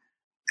better?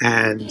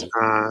 And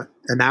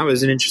that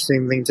was an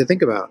interesting thing to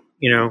think about,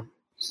 you know.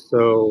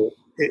 So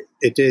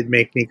it did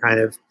make me kind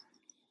of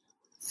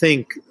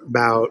think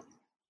about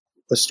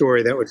a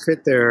story that would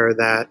fit there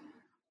that,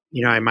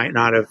 you know, I might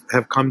not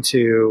have come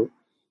to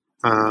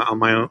on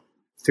my own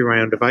through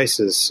my own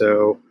devices.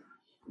 So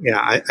yeah,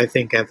 I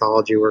think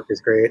anthology work is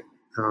great.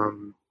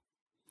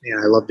 Yeah,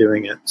 I love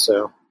doing it.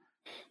 So,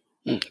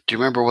 do you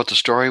remember what the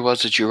story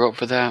was that you wrote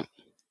for that?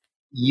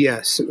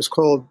 Yes, it was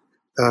called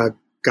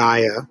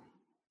Gaia,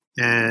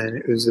 and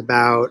it was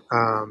about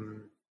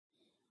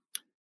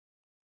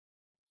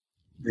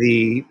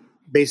the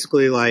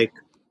basically like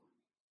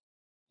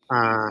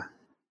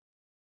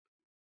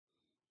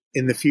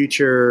in the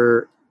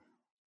future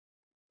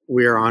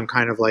we are on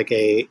kind of like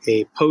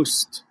a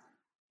post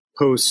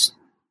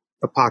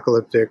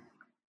apocalyptic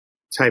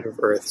type of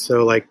Earth.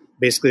 So like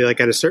basically like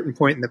at a certain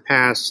point in the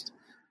past,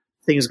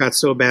 things got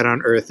so bad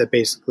on Earth that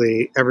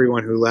basically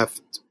everyone who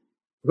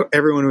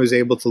was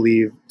able to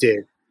leave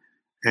did,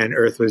 and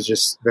Earth was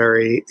just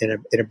very in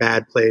a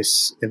bad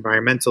place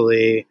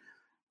environmentally,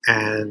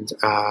 and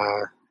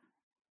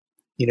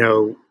you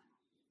know,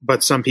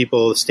 but some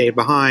people stayed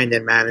behind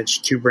and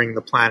managed to bring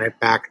the planet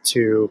back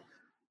to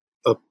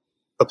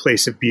a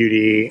place of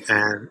beauty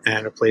and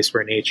a place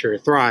where nature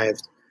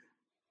thrived.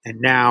 And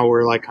now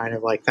we're like kind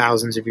of like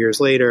thousands of years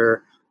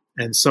later,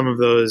 and some of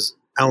those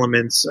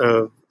elements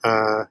of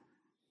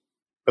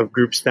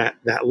groups that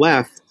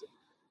left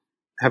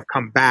have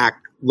come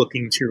back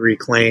looking to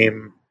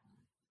reclaim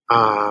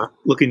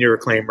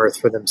Earth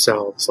for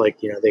themselves.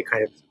 Like, you know, they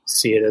kind of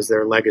see it as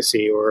their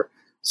legacy or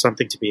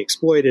something to be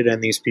exploited,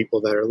 and these people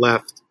that are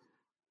left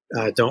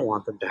don't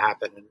want them to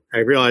happen. And I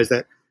realize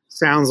that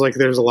sounds like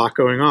there's a lot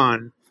going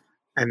on,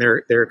 and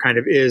there kind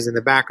of is in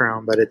the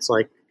background, but it's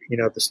like, you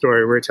know, the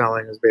story we're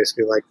telling is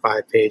basically like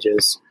 5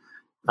 pages,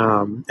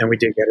 and we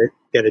did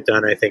get it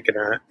done, I think, in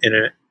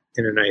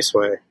a nice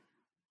way.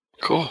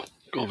 Cool,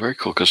 very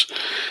cool. Because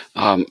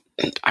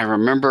I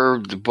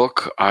remember the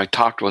book. I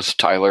talked with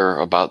Tyler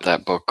about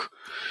that book,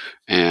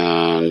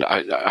 and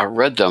I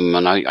read them,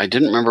 and I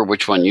didn't remember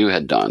which one you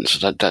had done.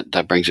 So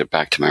that brings it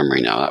back to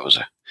memory now. That was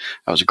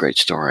a great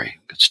story.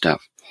 Good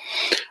stuff.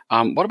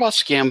 What about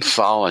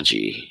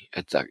Scamthology?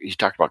 You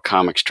talked about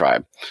Comics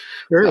Tribe.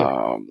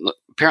 Sure.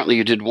 Apparently,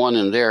 you did one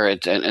in there, and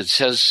it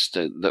says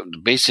the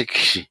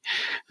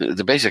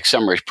basic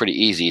summary is pretty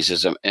easy. It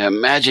says,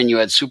 "Imagine you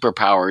had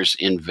superpowers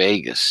in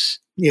Vegas."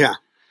 Yeah.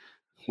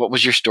 What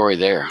was your story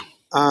there?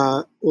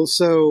 Well,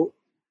 so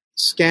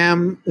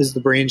Scam is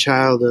the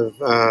brainchild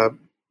of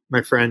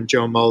my friend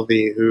Joe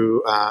Mulvey,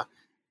 who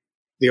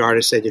the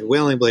artist I did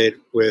Wailing Blade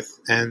with,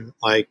 and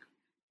like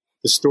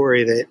the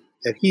story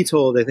that he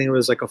told, I think it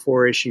was like a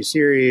 4-issue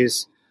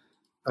series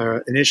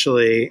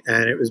initially,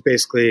 and it was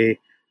basically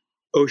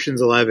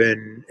Ocean's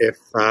 11 if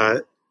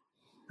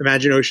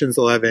imagine Ocean's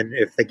 11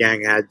 if the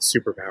gang had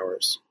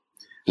superpowers.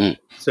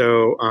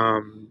 So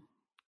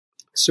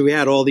so we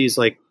had all these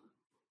like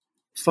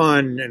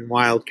fun and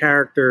wild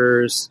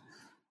characters,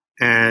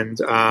 and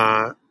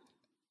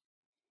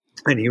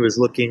he was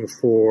looking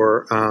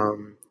for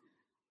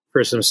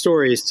some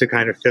stories to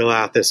kind of fill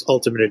out this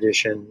Ultimate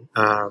Edition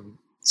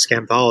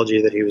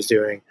Scamthology that he was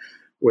doing,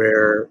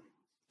 where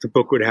the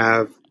book would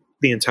have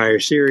the entire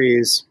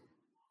series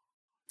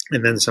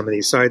and then some of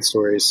these side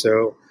stories.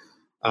 So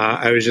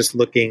I was just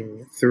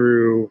looking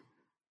through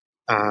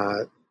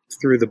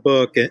the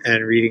book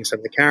and reading some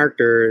of the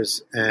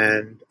characters,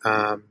 and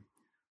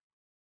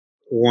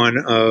one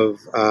of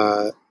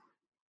I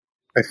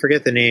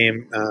forget the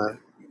name. You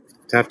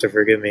have to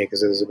forgive me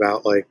because it was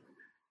about like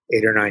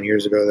 8 or 9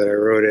 years ago that I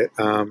wrote it.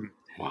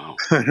 Wow.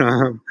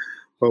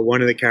 But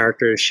one of the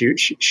characters,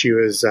 she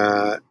was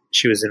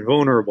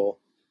invulnerable.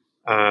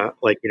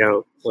 Like, you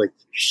know, like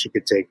she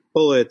could take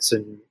bullets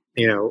and,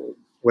 you know,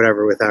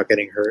 whatever without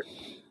getting hurt.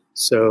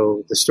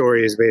 So the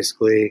story is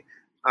basically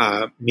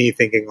me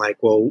thinking like,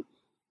 well,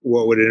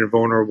 what would an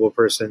invulnerable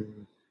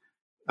person?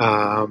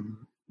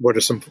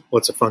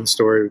 What's a fun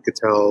story we could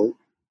tell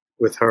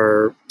with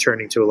her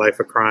turning to a life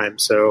of crime?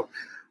 So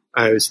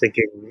I was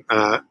thinking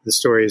the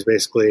story is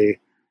basically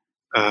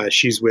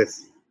she's with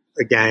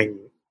a gang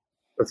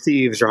of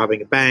thieves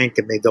robbing a bank,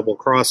 and they double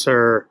cross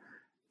her,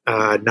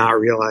 not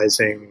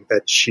realizing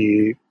that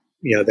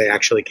they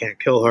actually can't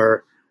kill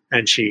her,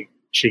 and she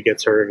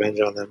gets her revenge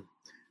on them.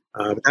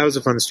 But that was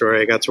a fun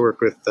story. I got to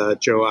work with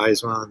Joe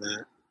Eisma on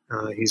that.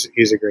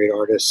 He's a great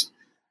artist.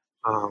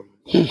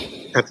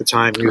 At the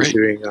time, he was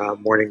doing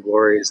Morning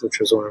Glories, which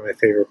was one of my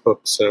favorite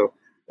books. So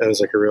that was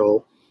like a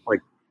real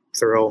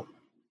thrill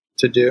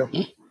to do.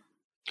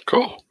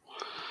 Cool.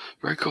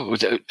 Very cool.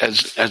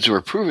 As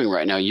we're proving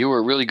right now, you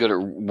were really good at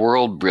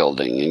world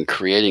building and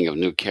creating of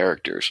new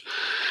characters.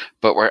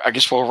 But I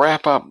guess we'll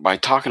wrap up by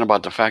talking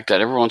about the fact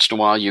that every once in a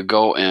while you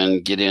go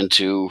and get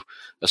into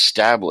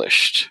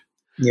established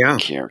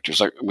characters.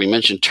 Like we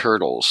mentioned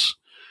Turtles,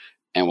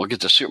 and we'll get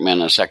to Superman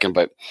in a second.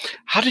 But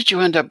how did you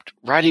end up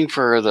writing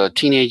for the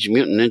Teenage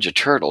Mutant Ninja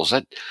Turtles?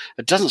 It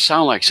doesn't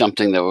sound like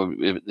something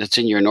that's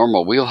in your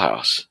normal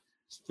wheelhouse.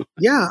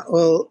 Yeah,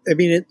 well, I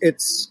mean,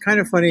 it's kind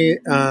of funny.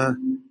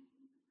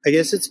 I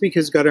guess it's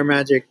because Gutter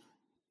Magic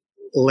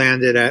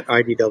landed at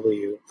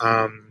IDW,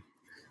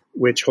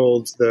 which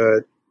holds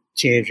the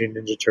Teenage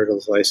Mutant Ninja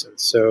Turtles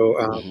license.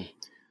 So,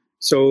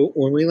 so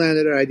when we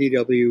landed at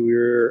IDW, we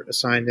were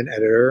assigned an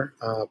editor,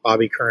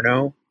 Bobby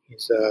Curnow.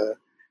 He's a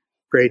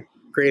great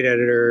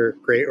editor,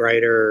 great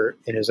writer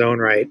in his own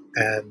right,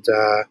 and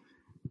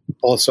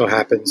also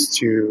happens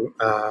to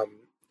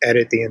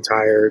edit the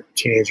entire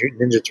Teenage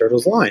Mutant Ninja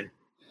Turtles line.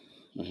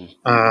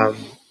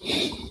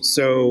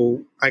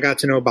 So I got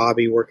to know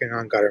Bobby working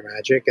on Gutter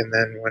Magic, and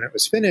then when it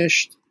was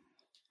finished,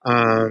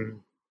 TMNT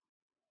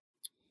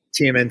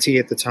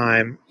at the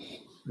time,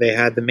 they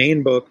had the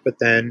main book, but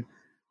then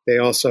they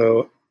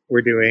also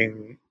were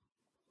doing,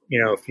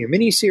 a few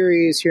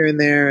miniseries here and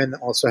there, and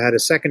also had a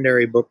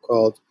secondary book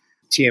called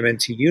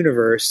TMNT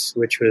Universe,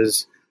 which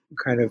was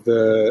kind of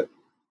the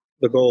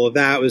goal of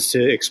that was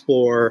to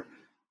explore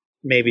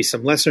maybe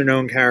some lesser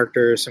known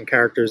characters, some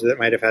characters that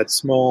might have had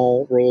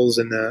small roles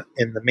in the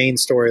main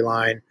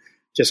storyline,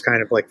 just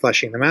kind of like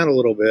fleshing them out a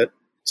little bit.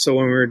 So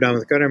when we were done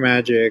with Gutter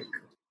Magic,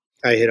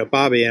 I hit up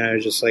Bobby and I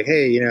was just like,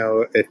 hey,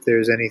 if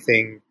there's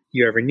anything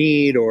you ever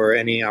need or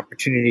any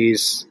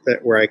opportunities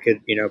where I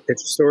could,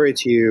 pitch a story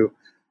to you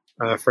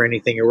for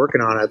anything you're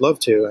working on, I'd love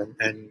to.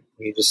 And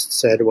he just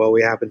said, well,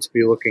 we happen to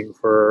be looking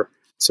for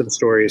some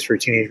stories for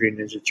Teenage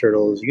Mutant Ninja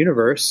Turtles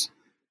universe.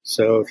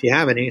 So if you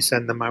have any,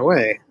 send them my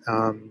way.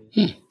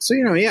 So,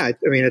 I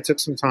mean, it took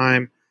some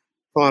time,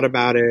 thought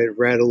about it,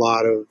 read a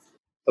lot of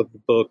the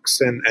books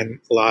and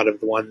a lot of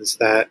the ones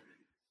that,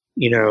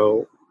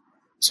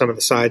 some of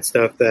the side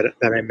stuff that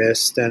I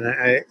missed. And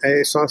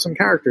I saw some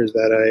characters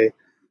that I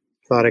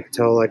thought I could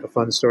tell like a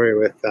fun story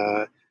with.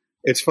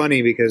 It's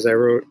funny because I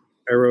wrote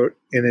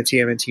in the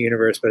TMNT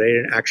universe, but I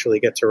didn't actually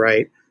get to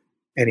write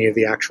any of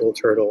the actual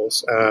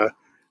Turtles.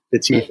 The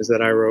teams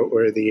that I wrote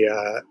were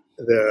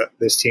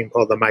this team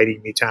called the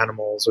Mighty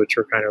Mutanimals, which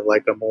were kind of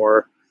like a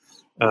more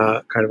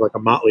kind of like a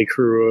motley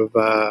crew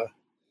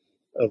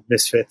of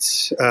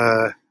misfits,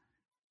 all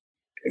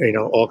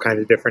kinds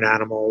of different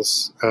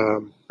animals.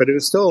 But it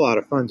was still a lot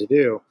of fun to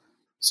do.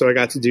 So I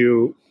got to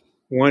do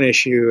one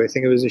issue. I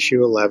think it was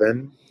issue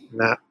 11, and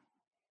that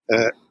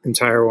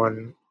entire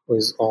one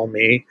was all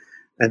me.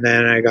 And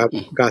then I got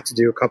to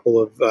do a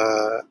couple of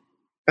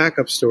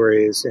backup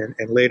stories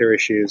and later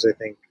issues. I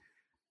think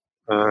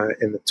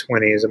in the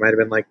 20s, it might have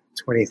been like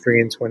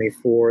 23 and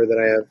 24 that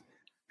I have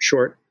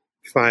short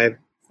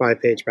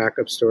five-page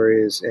backup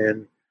stories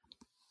in.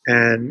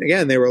 And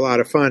again, they were a lot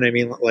of fun. I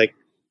mean, like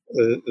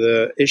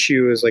the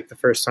issue is like the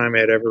first time I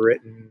had ever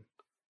written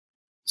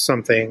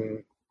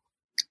something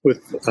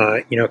with,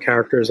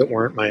 characters that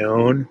weren't my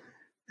own.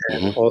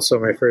 And also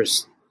my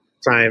first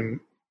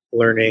time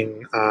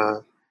learning,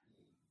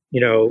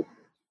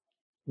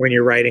 when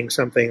you're writing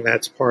something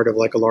that's part of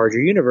like a larger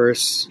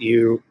universe,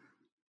 you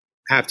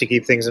have to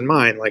keep things in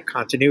mind, like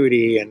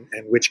continuity and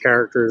which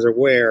characters are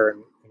where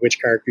and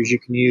which characters you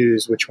can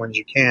use, which ones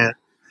you can't.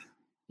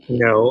 In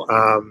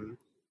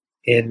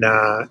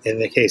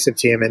the case of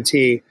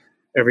TMNT,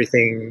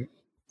 everything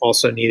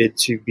also needed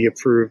to be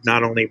approved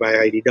not only by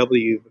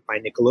IDW but by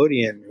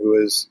Nickelodeon, who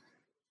was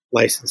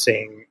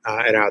licensing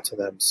it out to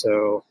them.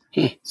 So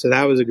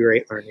that was a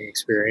great learning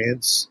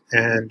experience.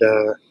 And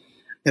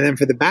then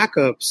for the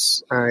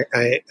backups,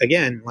 I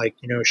again, like,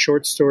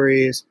 short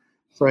stories.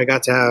 So I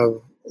got to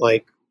have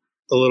like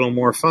a little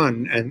more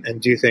fun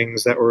and do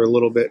things that were a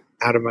little bit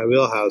out of my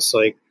wheelhouse.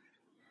 Like,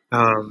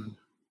 one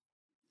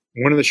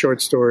of the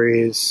short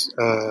stories,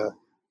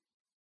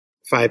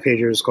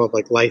 5-pager is called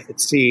like Life at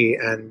Sea,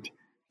 and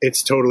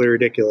it's totally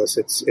ridiculous.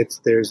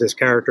 There's this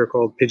character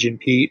called Pigeon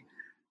Pete,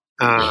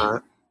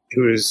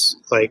 who is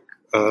like,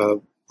 a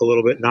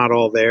little bit not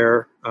all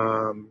there,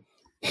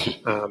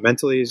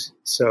 mentally.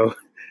 So,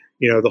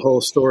 the whole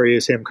story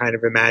is him kind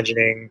of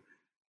imagining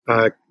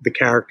the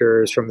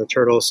characters from the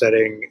Turtle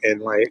setting in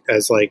like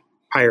as like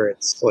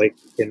pirates, like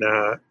in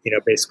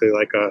basically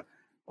like a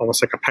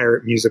almost like a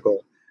pirate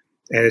musical,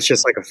 and it's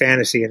just like a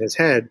fantasy in his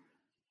head.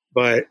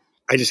 But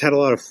I just had a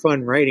lot of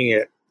fun writing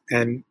it,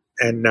 and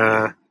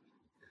a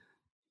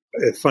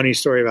funny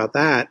story about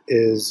that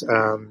is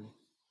I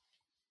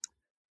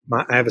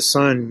have a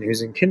son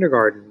who's in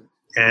kindergarten,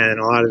 and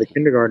a lot of the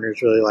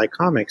kindergartners really like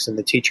comics, and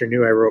the teacher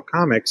knew I wrote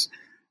comics,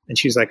 and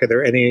she's like, "Are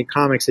there any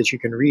comics that you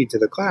can read to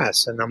the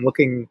class?" And I'm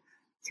looking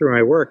through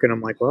my work, and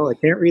I'm like, "Well, I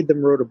can't read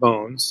them Road of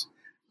Bones.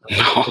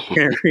 I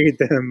can't read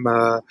them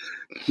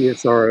Sea of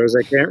Sorrows.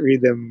 I can't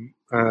read them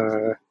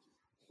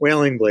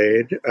Wailing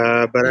Blade."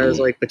 But I was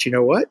like, "But you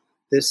know what?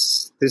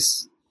 This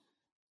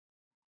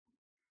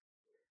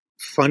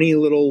funny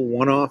little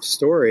one-off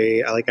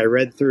story. I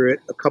read through it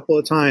a couple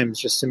of times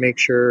just to make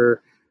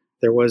sure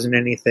there wasn't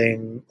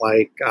anything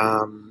like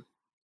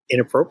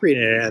inappropriate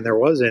in it, and there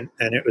wasn't.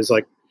 And it was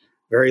like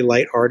very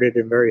lighthearted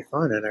and very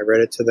fun. And I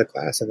read it to the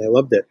class, and they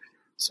loved it.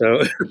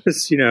 So it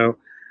was, it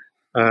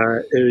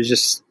was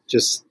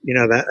just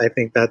that I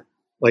think that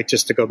like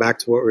just to go back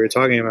to what we were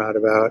talking about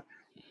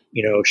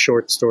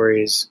short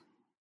stories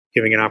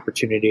giving an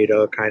opportunity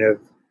to kind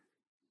of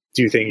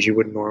do things you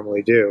wouldn't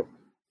normally do.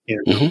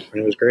 And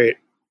it was great.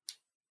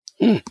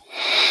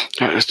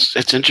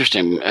 It's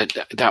interesting.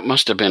 That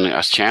must have been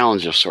a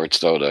challenge of sorts,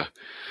 though,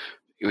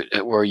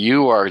 where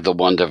you are the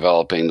one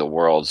developing the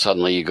world.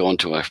 Suddenly you go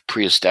into a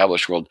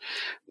pre-established world.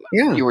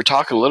 Yeah. You were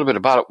talking a little bit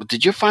about it.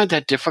 Did you find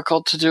that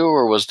difficult to do,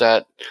 or was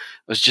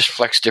just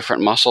flex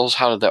different muscles?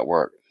 How did that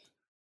work?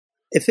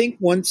 I think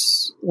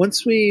once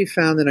we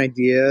found an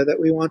idea that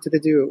we wanted to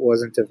do, it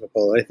wasn't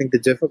difficult. I think the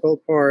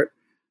difficult part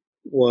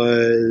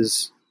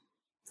was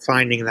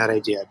finding that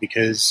idea,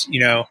 because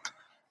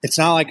it's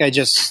not like I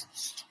just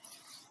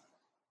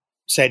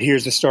said,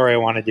 "Here's the story I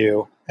want to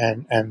do,"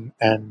 and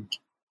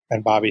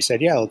Bobby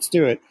said, "Yeah, let's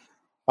do it."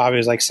 Bobby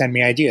was like, "Send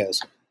me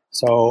ideas."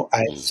 So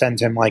I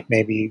sent him like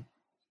maybe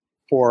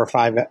 4 or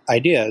 5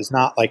 ideas,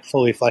 not like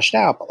fully fleshed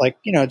out, but like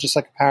just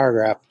like a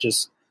paragraph,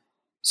 just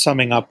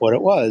summing up what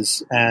it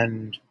was.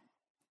 And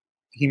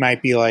he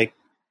might be like,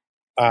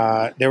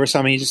 there were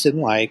some he just didn't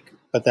like,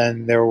 but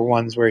then there were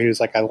ones where he was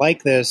like, "I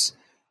like this,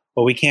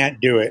 but we can't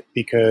do it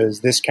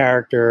because this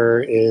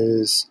character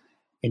is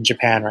in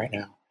Japan right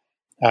now,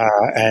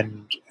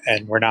 and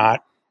we're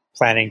not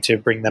planning to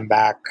bring them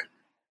back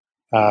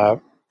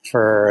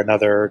for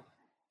another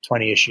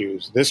 20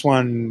 issues. This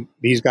one,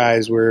 these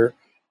guys we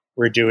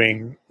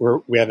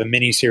have a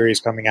mini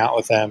series coming out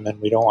with them,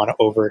 and we don't want to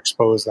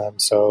overexpose them,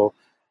 so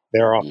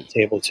they're off the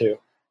table too."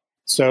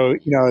 So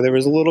there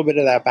was a little bit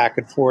of that back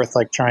and forth,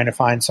 like trying to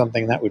find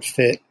something that would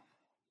fit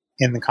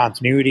in the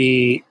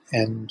continuity,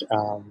 and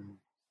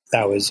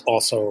that was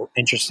also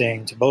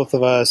interesting to both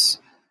of us.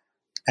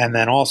 And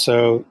then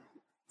also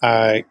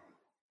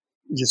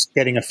just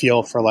getting a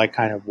feel for like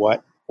kind of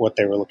what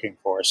they were looking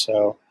for.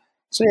 So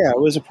yeah, it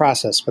was a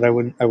process, but I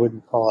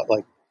wouldn't call it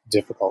like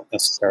difficult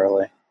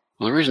necessarily.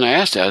 Well, the reason I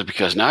asked that is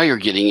because now you're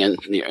getting in.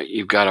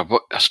 You've got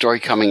a story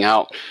coming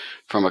out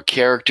from a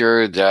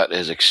character that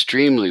is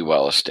extremely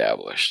well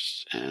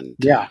established, and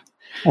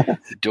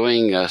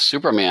doing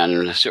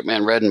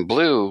Superman Red and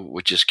Blue,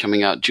 which is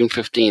coming out June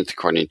 15th,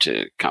 according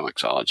to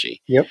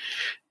Comixology. Yep.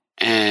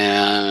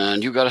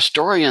 And you got a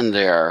story in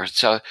there.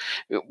 So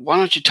why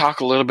don't you talk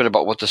a little bit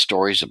about what the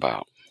story's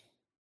about?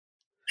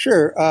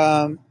 Sure.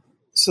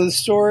 So the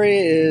story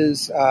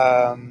is,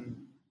 I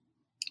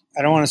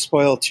don't want to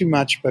spoil too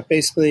much, but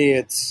basically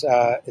it's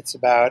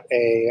about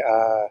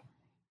a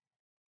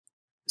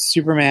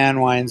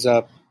Superman winds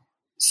up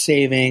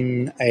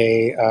saving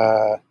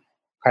a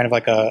kind of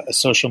like a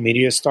social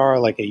media star,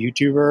 like a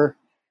YouTuber,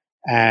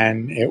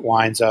 and it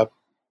winds up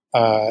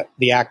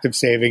the act of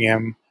saving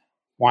him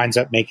winds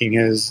up making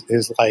his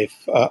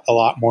life a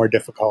lot more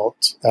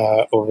difficult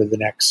over the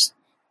next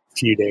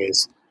few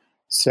days.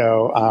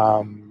 So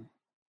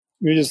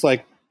you're just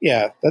like,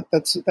 yeah,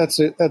 that's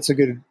a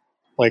good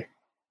like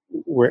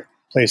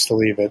place to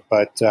leave it.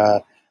 But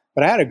I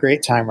had a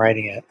great time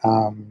writing it.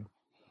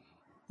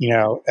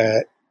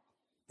 It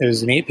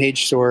was an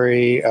 8-page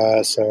story,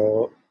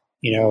 so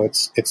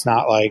it's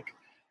not like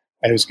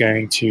I was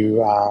going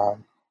to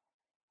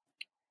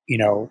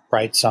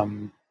write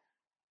some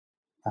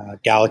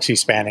galaxy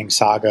spanning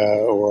saga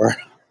or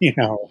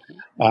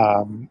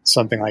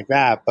something like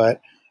that.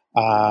 But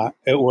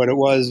what it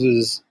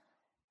was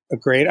a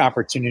great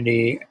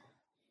opportunity,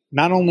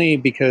 not only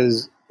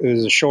because it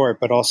was a short,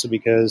 but also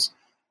because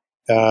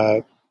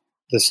the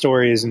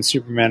stories in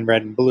Superman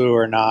Red and Blue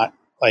are not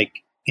like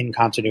in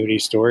continuity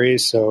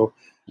stories, so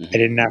I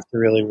didn't have to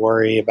really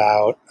worry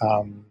about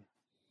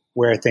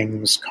where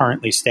things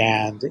currently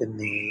stand in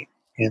the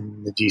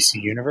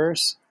DC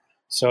universe.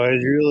 So I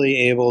was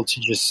really able to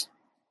just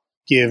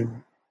give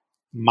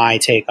my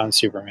take on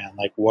Superman.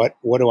 Like what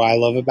do I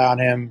love about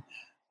him?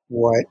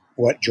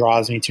 What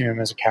draws me to him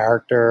as a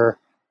character?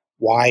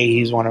 Why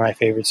he's one of my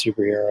favorite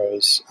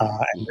superheroes?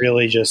 And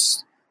really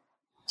just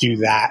do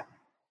that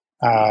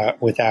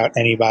without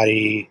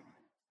anybody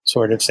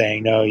sort of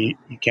saying, no, you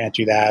can't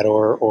do that,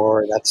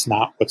 or that's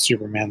not what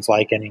Superman's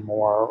like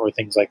anymore, or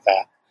things like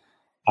that.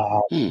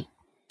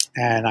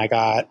 And I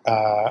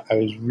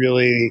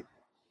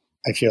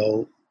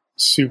feel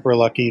super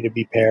lucky to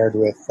be paired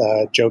with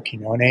Joe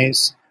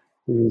Quinones,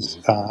 who's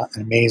an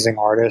amazing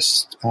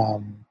artist.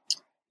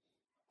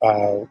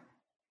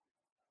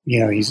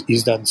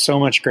 He's done so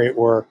much great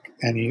work,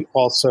 and he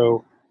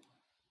also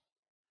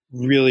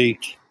really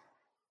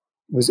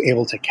was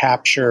able to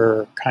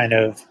capture kind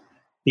of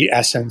the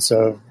essence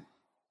of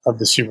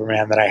the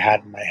Superman that I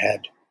had in my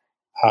head.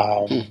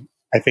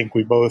 I think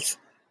we both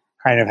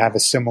kind of have a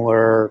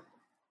similar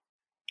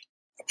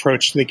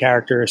approach to the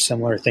character,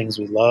 similar things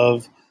we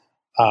love.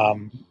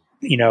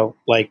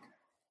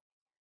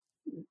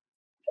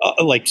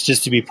 Like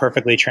just to be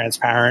perfectly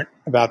transparent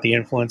about the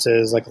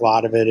influences, like a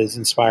lot of it is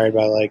inspired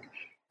by like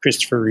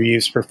Christopher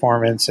Reeve's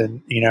performance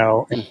in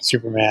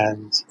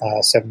Superman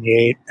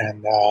 78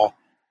 and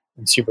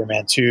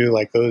Superman 2,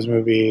 like those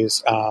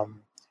movies.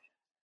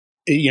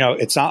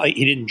 It's not like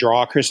he didn't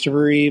draw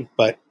Christopher Reeve,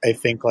 but I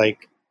think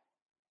like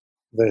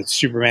the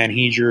Superman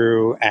he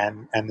drew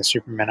and the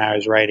Superman I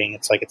was writing,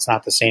 it's like it's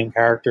not the same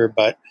character,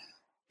 but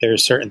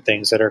there's certain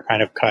things that are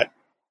kind of cut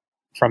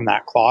from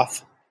that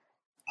cloth.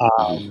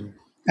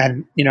 And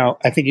I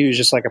think he was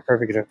just like a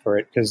perfect fit for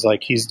it, because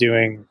like he's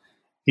doing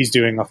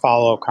a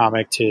follow-up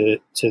comic to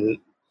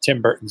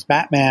Tim Burton's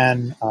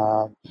Batman,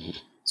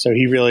 so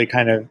he really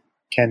kind of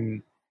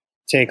can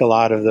take a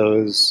lot of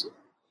those,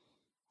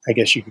 I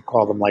guess you could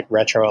call them like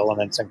retro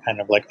elements, and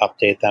kind of like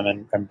update them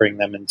and bring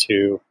them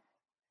into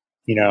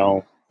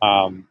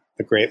a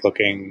great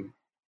looking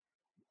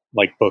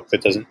like book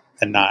that doesn't,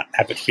 and not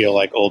have it feel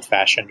like old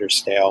fashioned or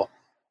stale.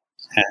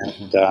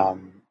 And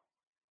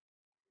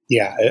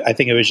I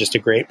think it was just a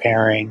great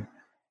pairing,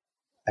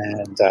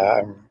 and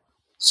I'm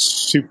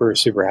super,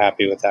 super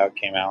happy with how it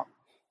came out.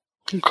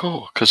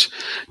 Cool. Because,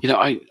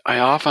 I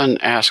often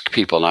ask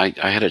people, and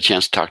I had a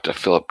chance to talk to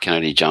Philip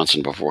Kennedy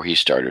Johnson before he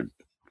started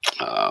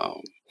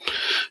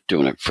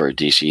doing it for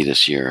DC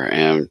this year.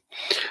 And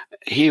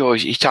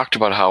he talked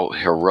about how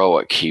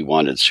heroic he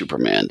wanted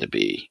Superman to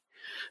be,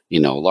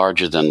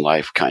 larger than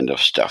life kind of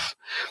stuff.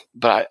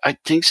 But I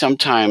think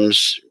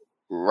sometimes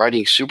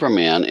writing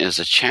Superman is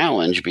a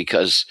challenge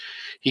because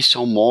he's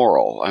so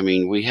moral. I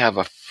mean, we have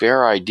a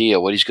fair idea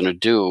what he's going to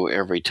do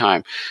every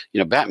time.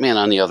 Batman,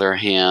 on the other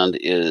hand,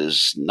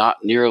 is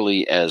not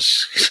nearly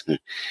as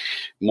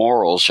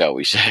moral, shall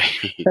we say.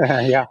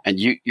 Yeah. And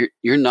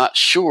you're not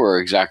sure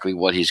exactly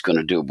what he's going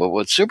to do. But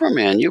with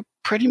Superman, you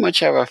pretty much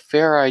have a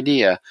fair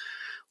idea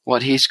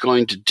what he's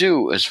going to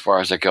do as far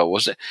as that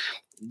goes.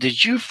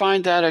 Did you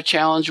find that a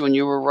challenge when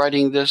you were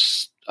writing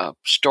this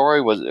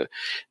story? Was it,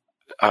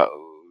 how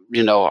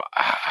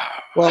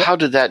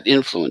did that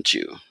influence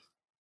you?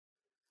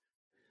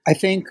 I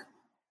think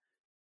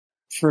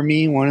for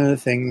me, one of the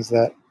things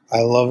that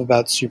I love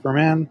about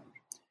Superman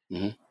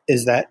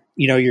is that,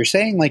 you're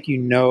saying like,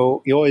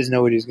 you always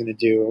know what he's going to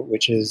do,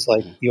 which is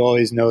like, you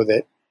always know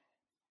that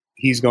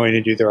he's going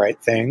to do the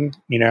right thing,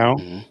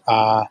 and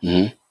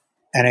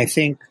I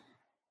think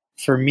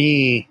for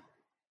me,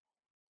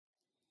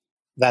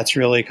 that's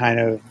really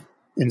kind of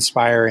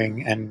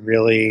inspiring, and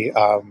really,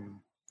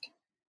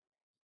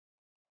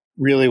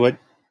 really what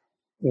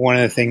one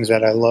of the things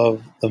that I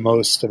love the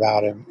most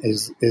about him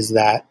is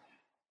that,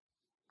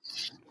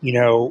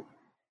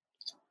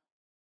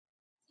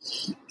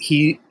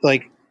 he's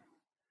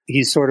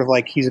sort of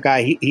like, he's a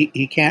guy,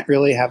 he can't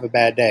really have a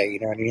bad day. You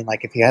know what I mean?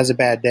 Like if he has a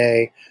bad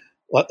day,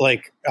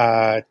 like,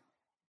 a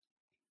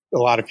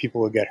lot of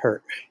people would get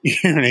hurt. You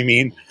know what I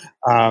mean?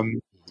 I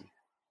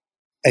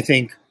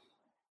think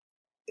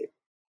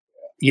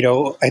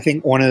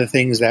one of the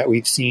things that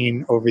we've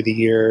seen over the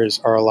years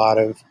are a lot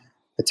of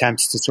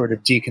attempts to sort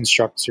of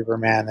deconstruct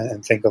Superman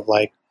and think of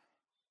like,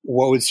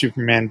 what would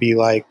Superman be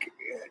like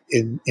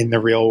in the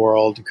real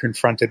world,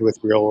 confronted with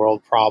real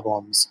world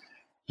problems?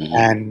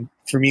 And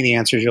for me, the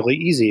answer is really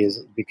easy,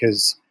 is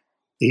because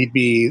he'd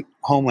be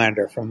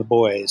Homelander from The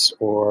Boys,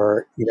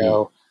 or,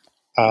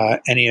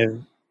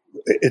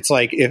 it's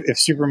like if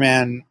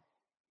Superman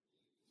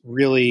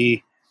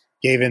really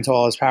gave into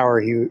all his power,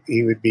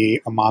 he would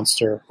be a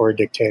monster or a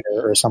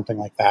dictator or something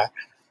like that.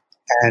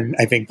 And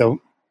I think the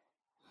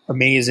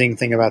amazing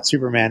thing about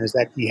Superman is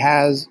that he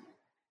has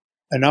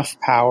enough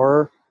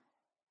power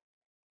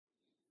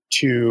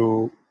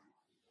to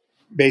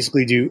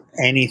basically do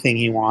anything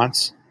he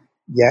wants,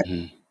 yet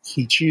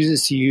he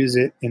chooses to use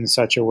it in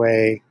such a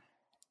way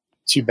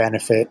to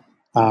benefit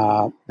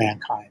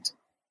mankind.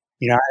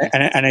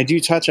 And I do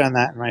touch on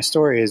that in my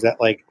story, is that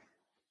like,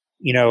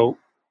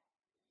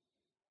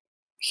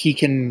 he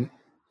can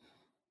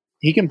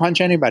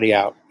punch anybody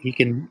out. He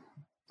can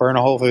burn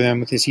a hole through them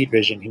with his heat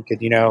vision. He could,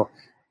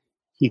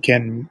 he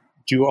can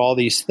do all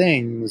these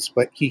things,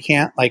 but he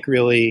can't like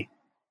really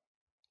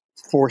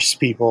force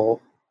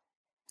people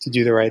to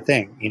do the right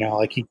thing.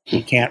 Like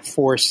he can't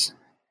force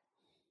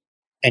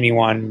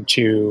anyone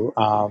to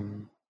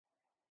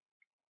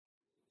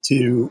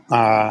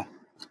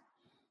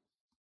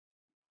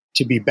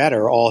to be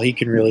better, all he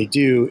can really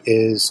do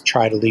is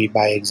try to lead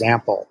by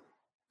example.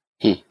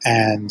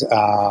 And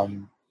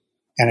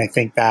I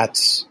think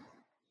that's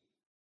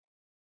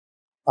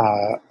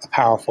a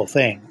powerful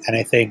thing. And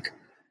I think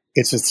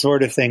it's the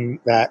sort of thing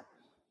that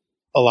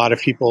a lot of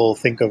people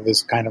think of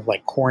as kind of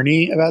like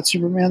corny about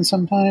Superman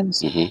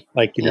sometimes.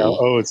 Like,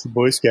 oh, it's the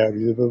Boy Scout.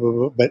 Blah, blah,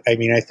 blah. But I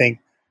mean, I think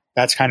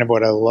that's kind of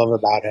what I love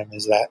about him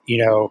is that, he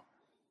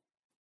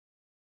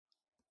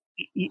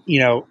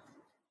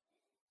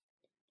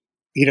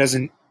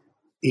doesn't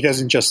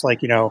just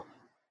like,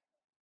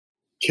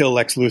 kill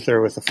Lex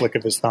Luthor with a flick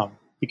of his thumb,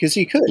 because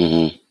he could.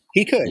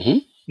 He could.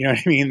 You know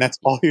what I mean? That's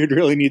all he would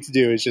really need to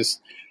do is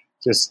just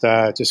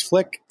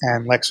flick,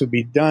 and Lex would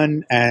be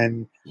done,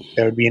 and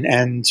there would be an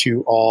end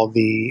to all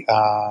the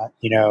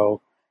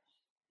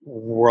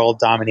world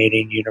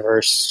dominating,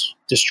 universe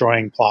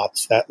destroying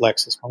plots that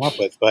Lex has come up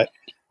with. But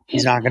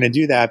he's not going to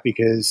do that,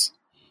 because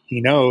he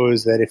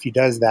knows that if he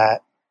does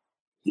that,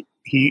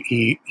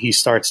 he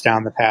starts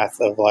down the path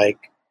of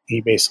like,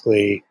 he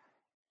basically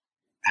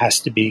has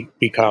to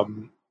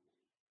become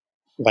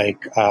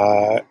like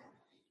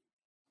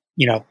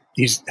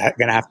he's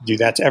going to have to do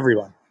that to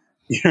everyone.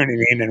 You know what I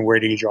mean? And where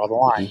do you draw the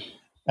line?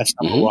 That's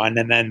number one.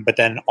 And but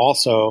then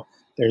also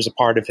there's a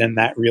part of him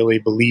that really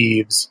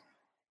believes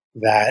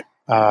that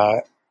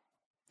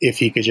if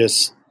he could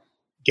just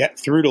get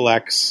through to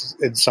Lex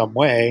in some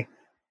way,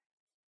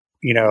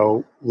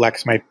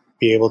 Lex might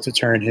be able to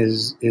turn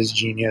his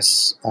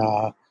genius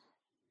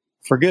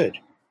for good.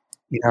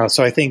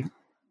 So I think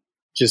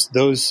just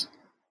those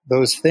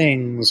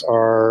things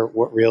are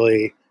what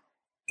really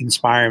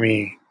inspire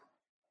me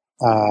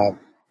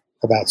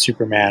about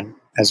Superman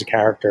as a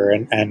character.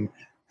 And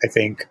I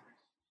think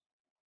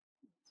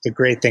the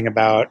great thing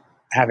about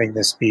having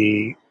this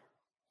be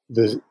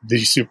the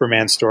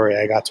Superman story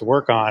I got to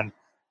work on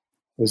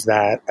was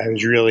that I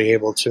was really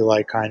able to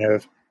like kind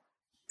of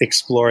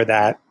explore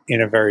that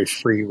in a very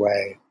free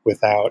way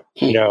without,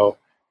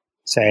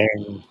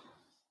 saying,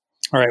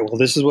 all right, well,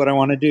 this is what I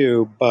want to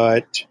do.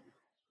 But,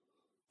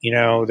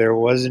 there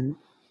wasn't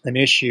an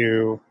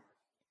issue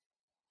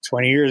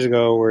 20 years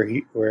ago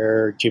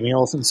where Jimmy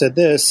Olsen said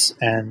this,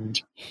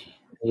 and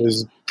it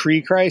was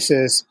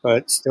pre-crisis,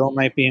 but still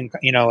might be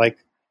like,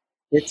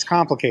 it's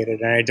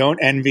complicated. And I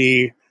don't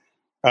envy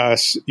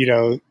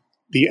the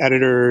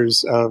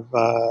editors of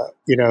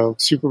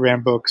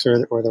Superman books or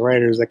the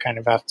writers that kind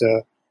of have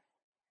to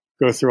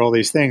go through all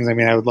these things. I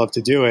mean, I would love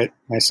to do it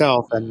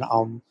myself, and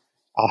I'll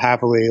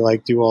happily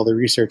like do all the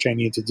research I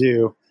need to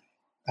do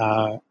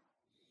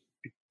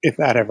if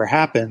that ever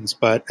happens.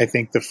 But I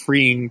think the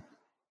freeing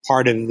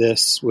part of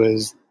this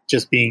was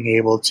just being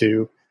able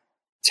to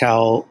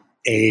tell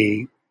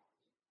a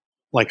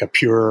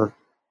pure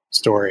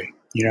story,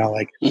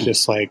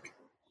 just like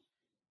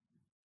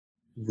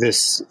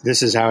this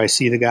is how I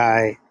see the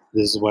guy.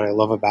 This is what I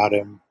love about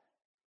him.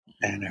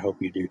 And I hope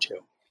you do too.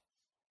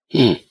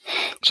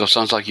 So it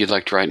sounds like you'd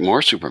like to write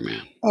more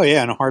Superman. Oh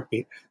yeah. In a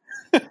heartbeat.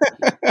 There's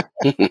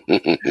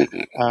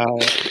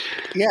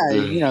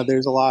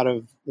a lot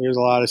of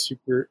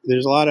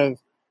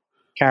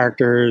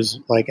characters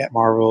like at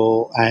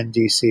Marvel and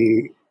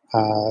DC,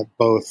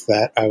 both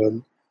that I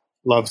would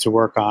love to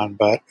work on,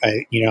 but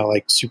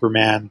like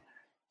Superman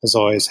has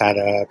always had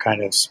a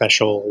kind of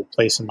special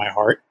place in my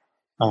heart.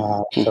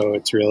 So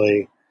it's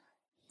really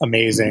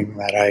amazing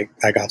that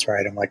I got to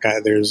write him. Like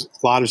there's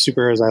a lot of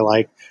superheroes I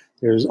like.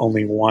 There's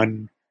only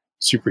one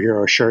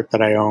superhero shirt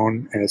that I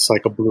own, and it's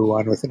like a blue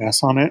one with an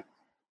S on it.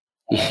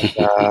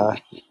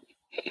 And,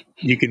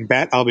 you can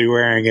bet I'll be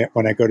wearing it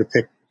when I go to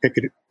pick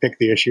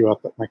the issue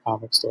up at my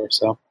comic store.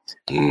 So,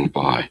 oh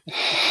boy,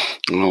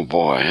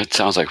 it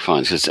sounds like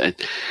fun. Because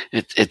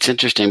it's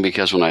interesting,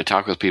 because when I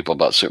talk with people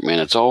about Superman,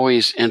 it's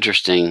always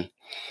interesting.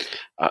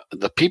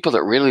 The people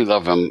that really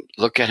love him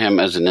look at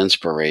him as an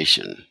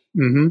inspiration.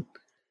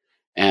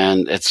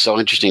 And it's so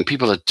interesting.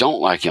 People that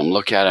don't like him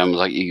look at him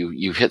like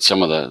you've hit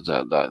some of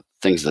the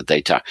things that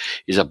they talk.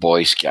 He's a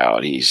Boy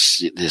Scout.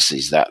 He's this,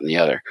 he's that, and the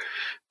other.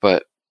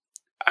 But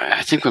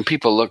I think when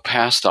people look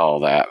past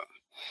all that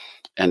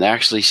and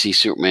actually see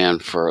Superman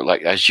for,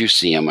 like, as you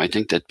see him, I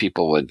think that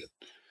people would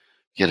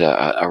get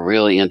a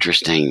really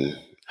interesting,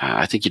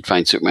 I think you'd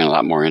find Superman a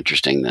lot more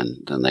interesting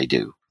than they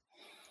do.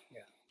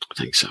 Yeah. I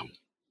think so.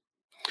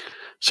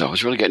 So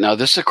it's really good. Now,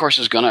 this, of course,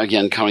 is going to,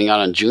 again, coming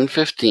out on June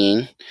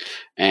 15,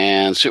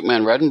 and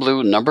Superman Red and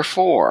Blue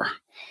 #4.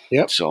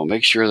 Yep. So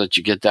make sure that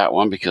you get that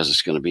one, because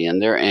it's going to be in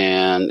there,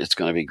 and it's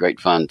going to be great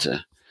fun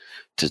to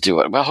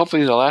do it. Well,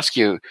 hopefully they'll ask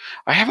you.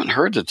 I haven't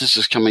heard that this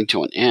is coming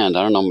to an end.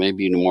 I don't know,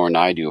 maybe you know more than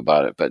I do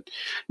about it, but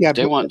if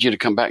they want you to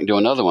come back and do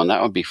another one,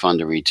 that would be fun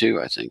to read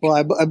too, I think. Well,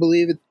 I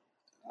believe it.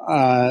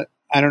 I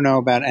don't know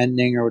about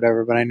ending or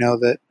whatever, but I know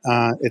that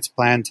it's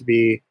planned to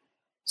be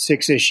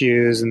 6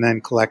 issues and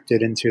then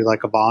collected into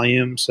like a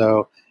volume.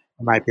 So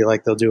it might be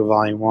like they'll do a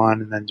volume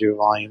 1 and then do a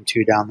volume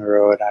 2 down the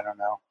road. I don't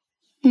know.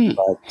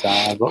 But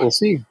we'll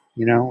see.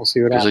 We'll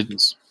see what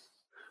happens.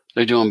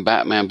 They're doing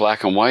Batman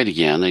Black and White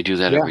again. They do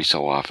that Yeah. every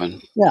so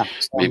often. Yeah.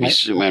 Maybe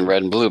Superman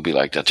Red and Blue would be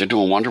like that. They're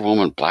doing Wonder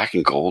Woman Black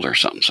and Gold or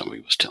something.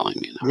 Somebody was telling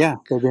me. Yeah,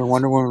 they're doing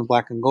Wonder Woman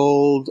Black and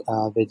Gold.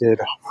 They did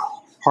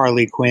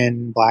Harley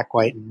Quinn Black,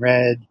 White, and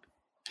Red.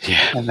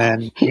 Yeah. And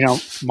then,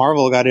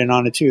 Marvel got in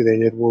on it too. They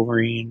did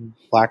Wolverine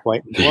Black,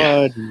 White, and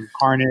Blood and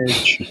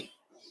Carnage.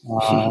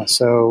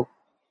 So,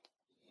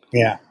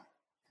 yeah.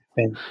 I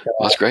think,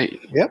 that's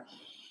great. Yep.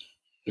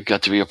 You've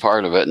got to be a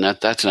part of it, and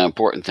that's an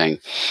important thing.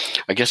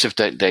 I guess if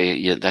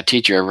that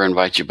teacher ever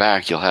invites you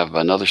back, you'll have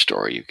another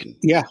story you can.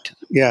 Yeah,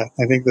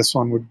 I think this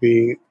one would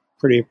be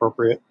pretty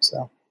appropriate.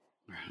 So,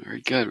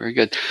 very good, very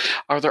good.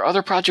 Are there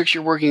other projects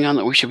you're working on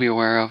that we should be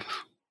aware of?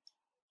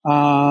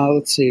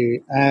 Let's see.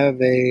 I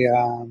have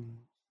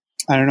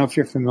I don't know if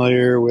you're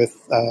familiar with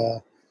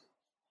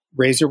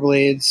Razor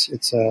Blades.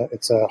 It's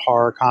a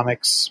horror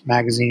comics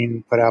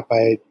magazine put out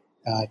by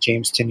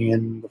James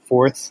Tynion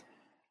IV.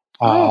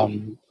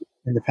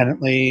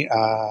 Independently.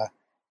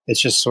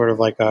 It's just sort of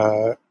like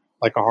a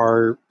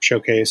horror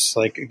showcase,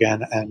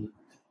 again, and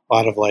a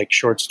lot of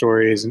short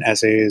stories and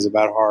essays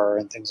about horror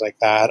and things like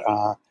that.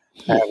 I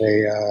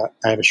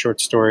have a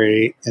short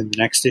story in the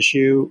next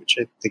issue, which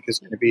I think is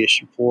going to be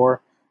issue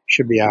 4.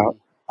 Should be out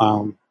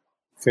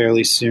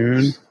fairly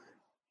soon.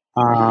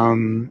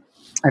 And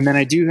then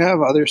I do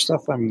have other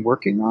stuff I'm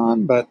working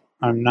on, but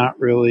I'm not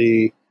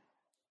really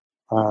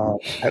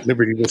at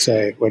liberty to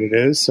say what it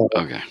is. So,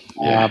 okay.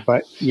 Yeah.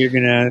 But you're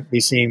going to be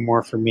seeing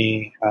more from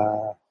me,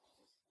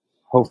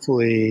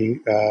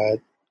 hopefully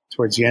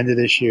towards the end of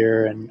this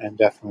year and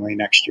definitely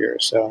next year.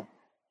 So,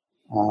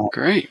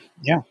 great.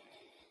 Yeah.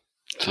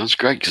 Sounds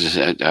great.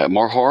 Because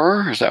more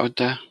horror? Is that what?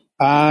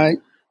 A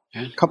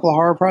couple of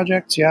horror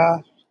projects. Yeah.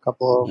 A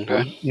couple of,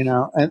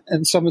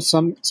 and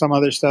some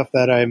other stuff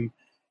that I'm,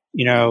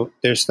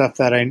 there's stuff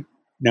that I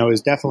know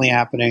is definitely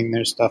happening.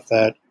 There's stuff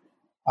that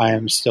I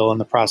am still in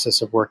the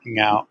process of working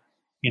out,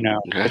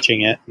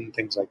 pitching it and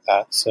things like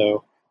that.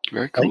 So,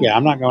 very cool. Yeah,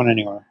 I'm not going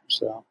anywhere.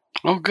 So,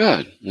 oh,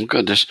 good,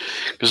 good.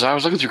 Because I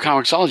was looking through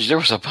Comixology, there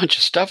was a bunch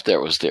of stuff that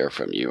was there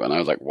from you, and I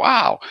was like,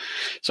 wow,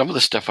 some of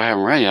the stuff I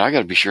haven't read yet. I got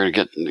to be sure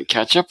to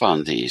catch up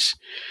on these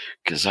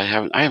because I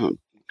haven't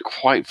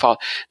quite followed.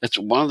 That's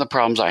one of the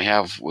problems I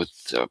have with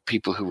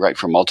people who write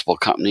for multiple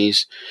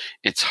companies.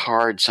 It's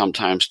hard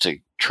sometimes to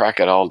track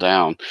it all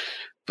down.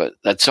 But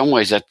in some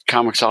ways, that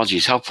Comixology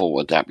is helpful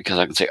with that because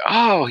I can say,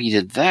 "Oh, he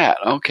did that.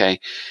 Okay,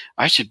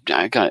 I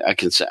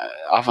can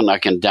often I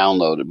can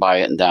download it, buy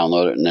it, and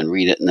download it, and then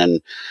read it, and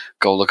then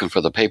go looking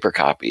for the paper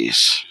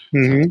copies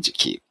to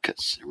keep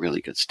because really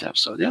good stuff.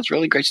 So that's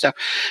really great stuff.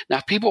 Now,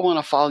 if people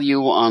want to follow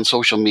you on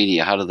social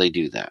media, how do they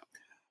do that?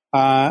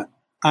 I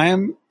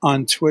am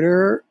on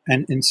Twitter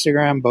and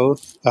Instagram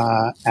both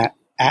at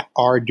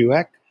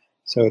 @rdouek.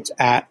 So it's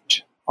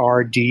at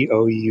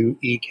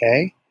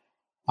RDOUEK.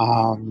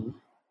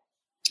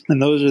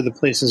 And those are the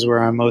places where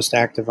I'm most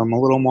active. I'm a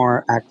little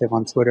more active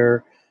on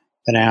Twitter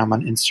than I am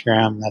on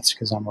Instagram. That's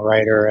because I'm a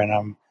writer and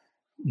I'm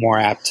more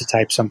apt to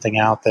type something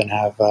out than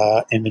have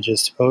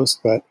images to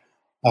post. But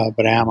I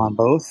am on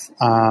both.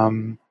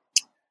 And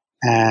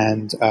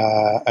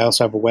I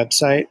also have a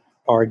website,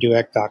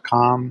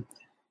 rdouek.com,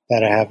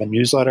 that I have a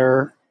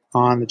newsletter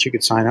on that you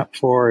could sign up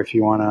for if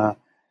you want to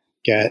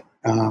get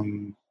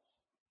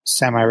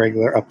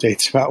semi-regular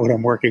updates about what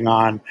I'm working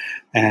on,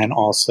 and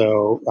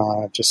also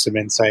just some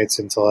insights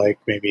into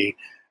maybe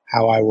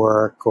how I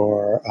work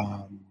or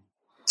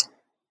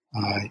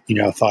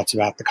thoughts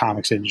about the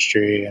comics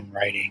industry and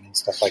writing and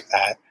stuff like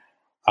that.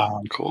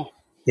 Cool.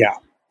 Yeah,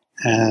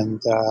 and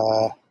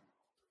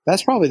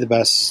that's probably the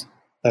best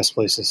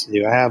places to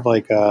do. I have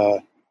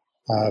a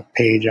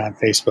page on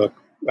Facebook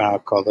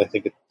called, I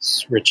think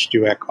it's Rich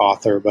Douek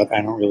Author, but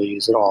I don't really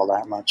use it all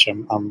that much.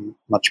 I'm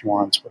much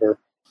more on Twitter.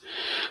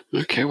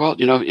 Okay, well,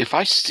 if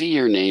I see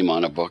your name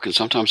on a book, and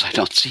sometimes I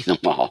don't see them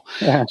all,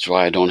 that's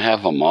why I don't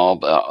have them all,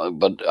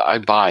 but I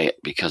buy it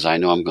because I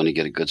know I'm going to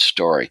get a good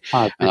story.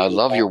 And I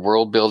love your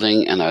world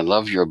building, and I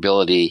love your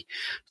ability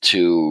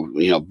to,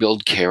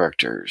 build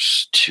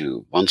characters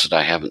to ones that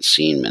I haven't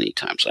seen many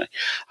times.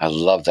 I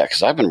love that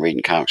because I've been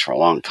reading comics for a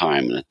long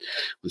time, and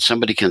when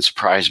somebody can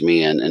surprise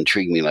me and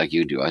intrigue me like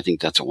you do, I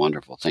think that's a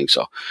wonderful thing.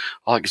 So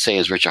all I can say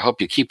is, Rich, I hope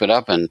you keep it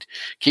up and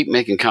keep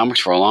making comics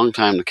for a long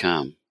time to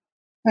come.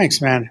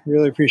 Thanks, man.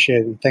 Really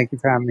appreciate it. Thank you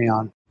for having me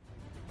on.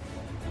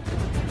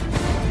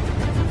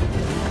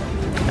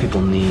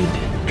 People need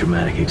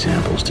dramatic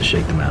examples to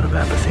shake them out of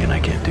apathy, and I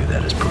can't do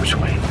that as Bruce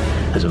Wayne.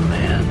 As a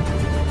man,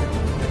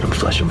 I'm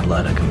flesh and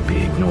blood. I can be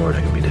ignored.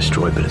 I can be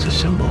destroyed, but as a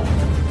symbol.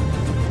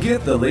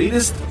 Get the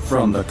latest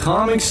from the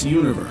comics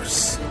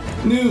universe.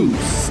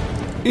 News,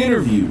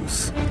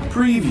 interviews,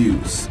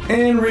 previews,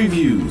 and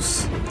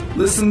reviews.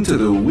 Listen to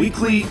the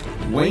weekly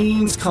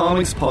Wayne's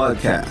Comics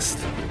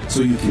podcast,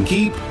 so you can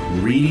keep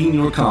reading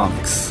your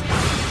comics.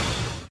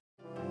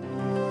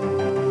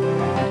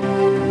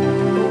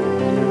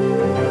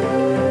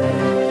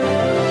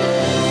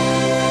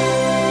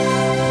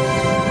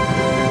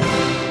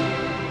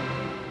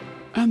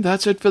 And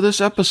that's it for this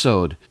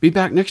episode. Be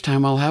back next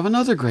time. I'll have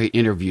another great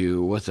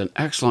interview with an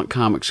excellent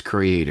comics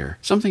creator,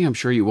 something I'm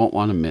sure you won't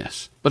want to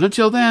miss. But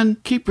until then,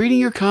 keep reading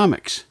your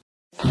comics.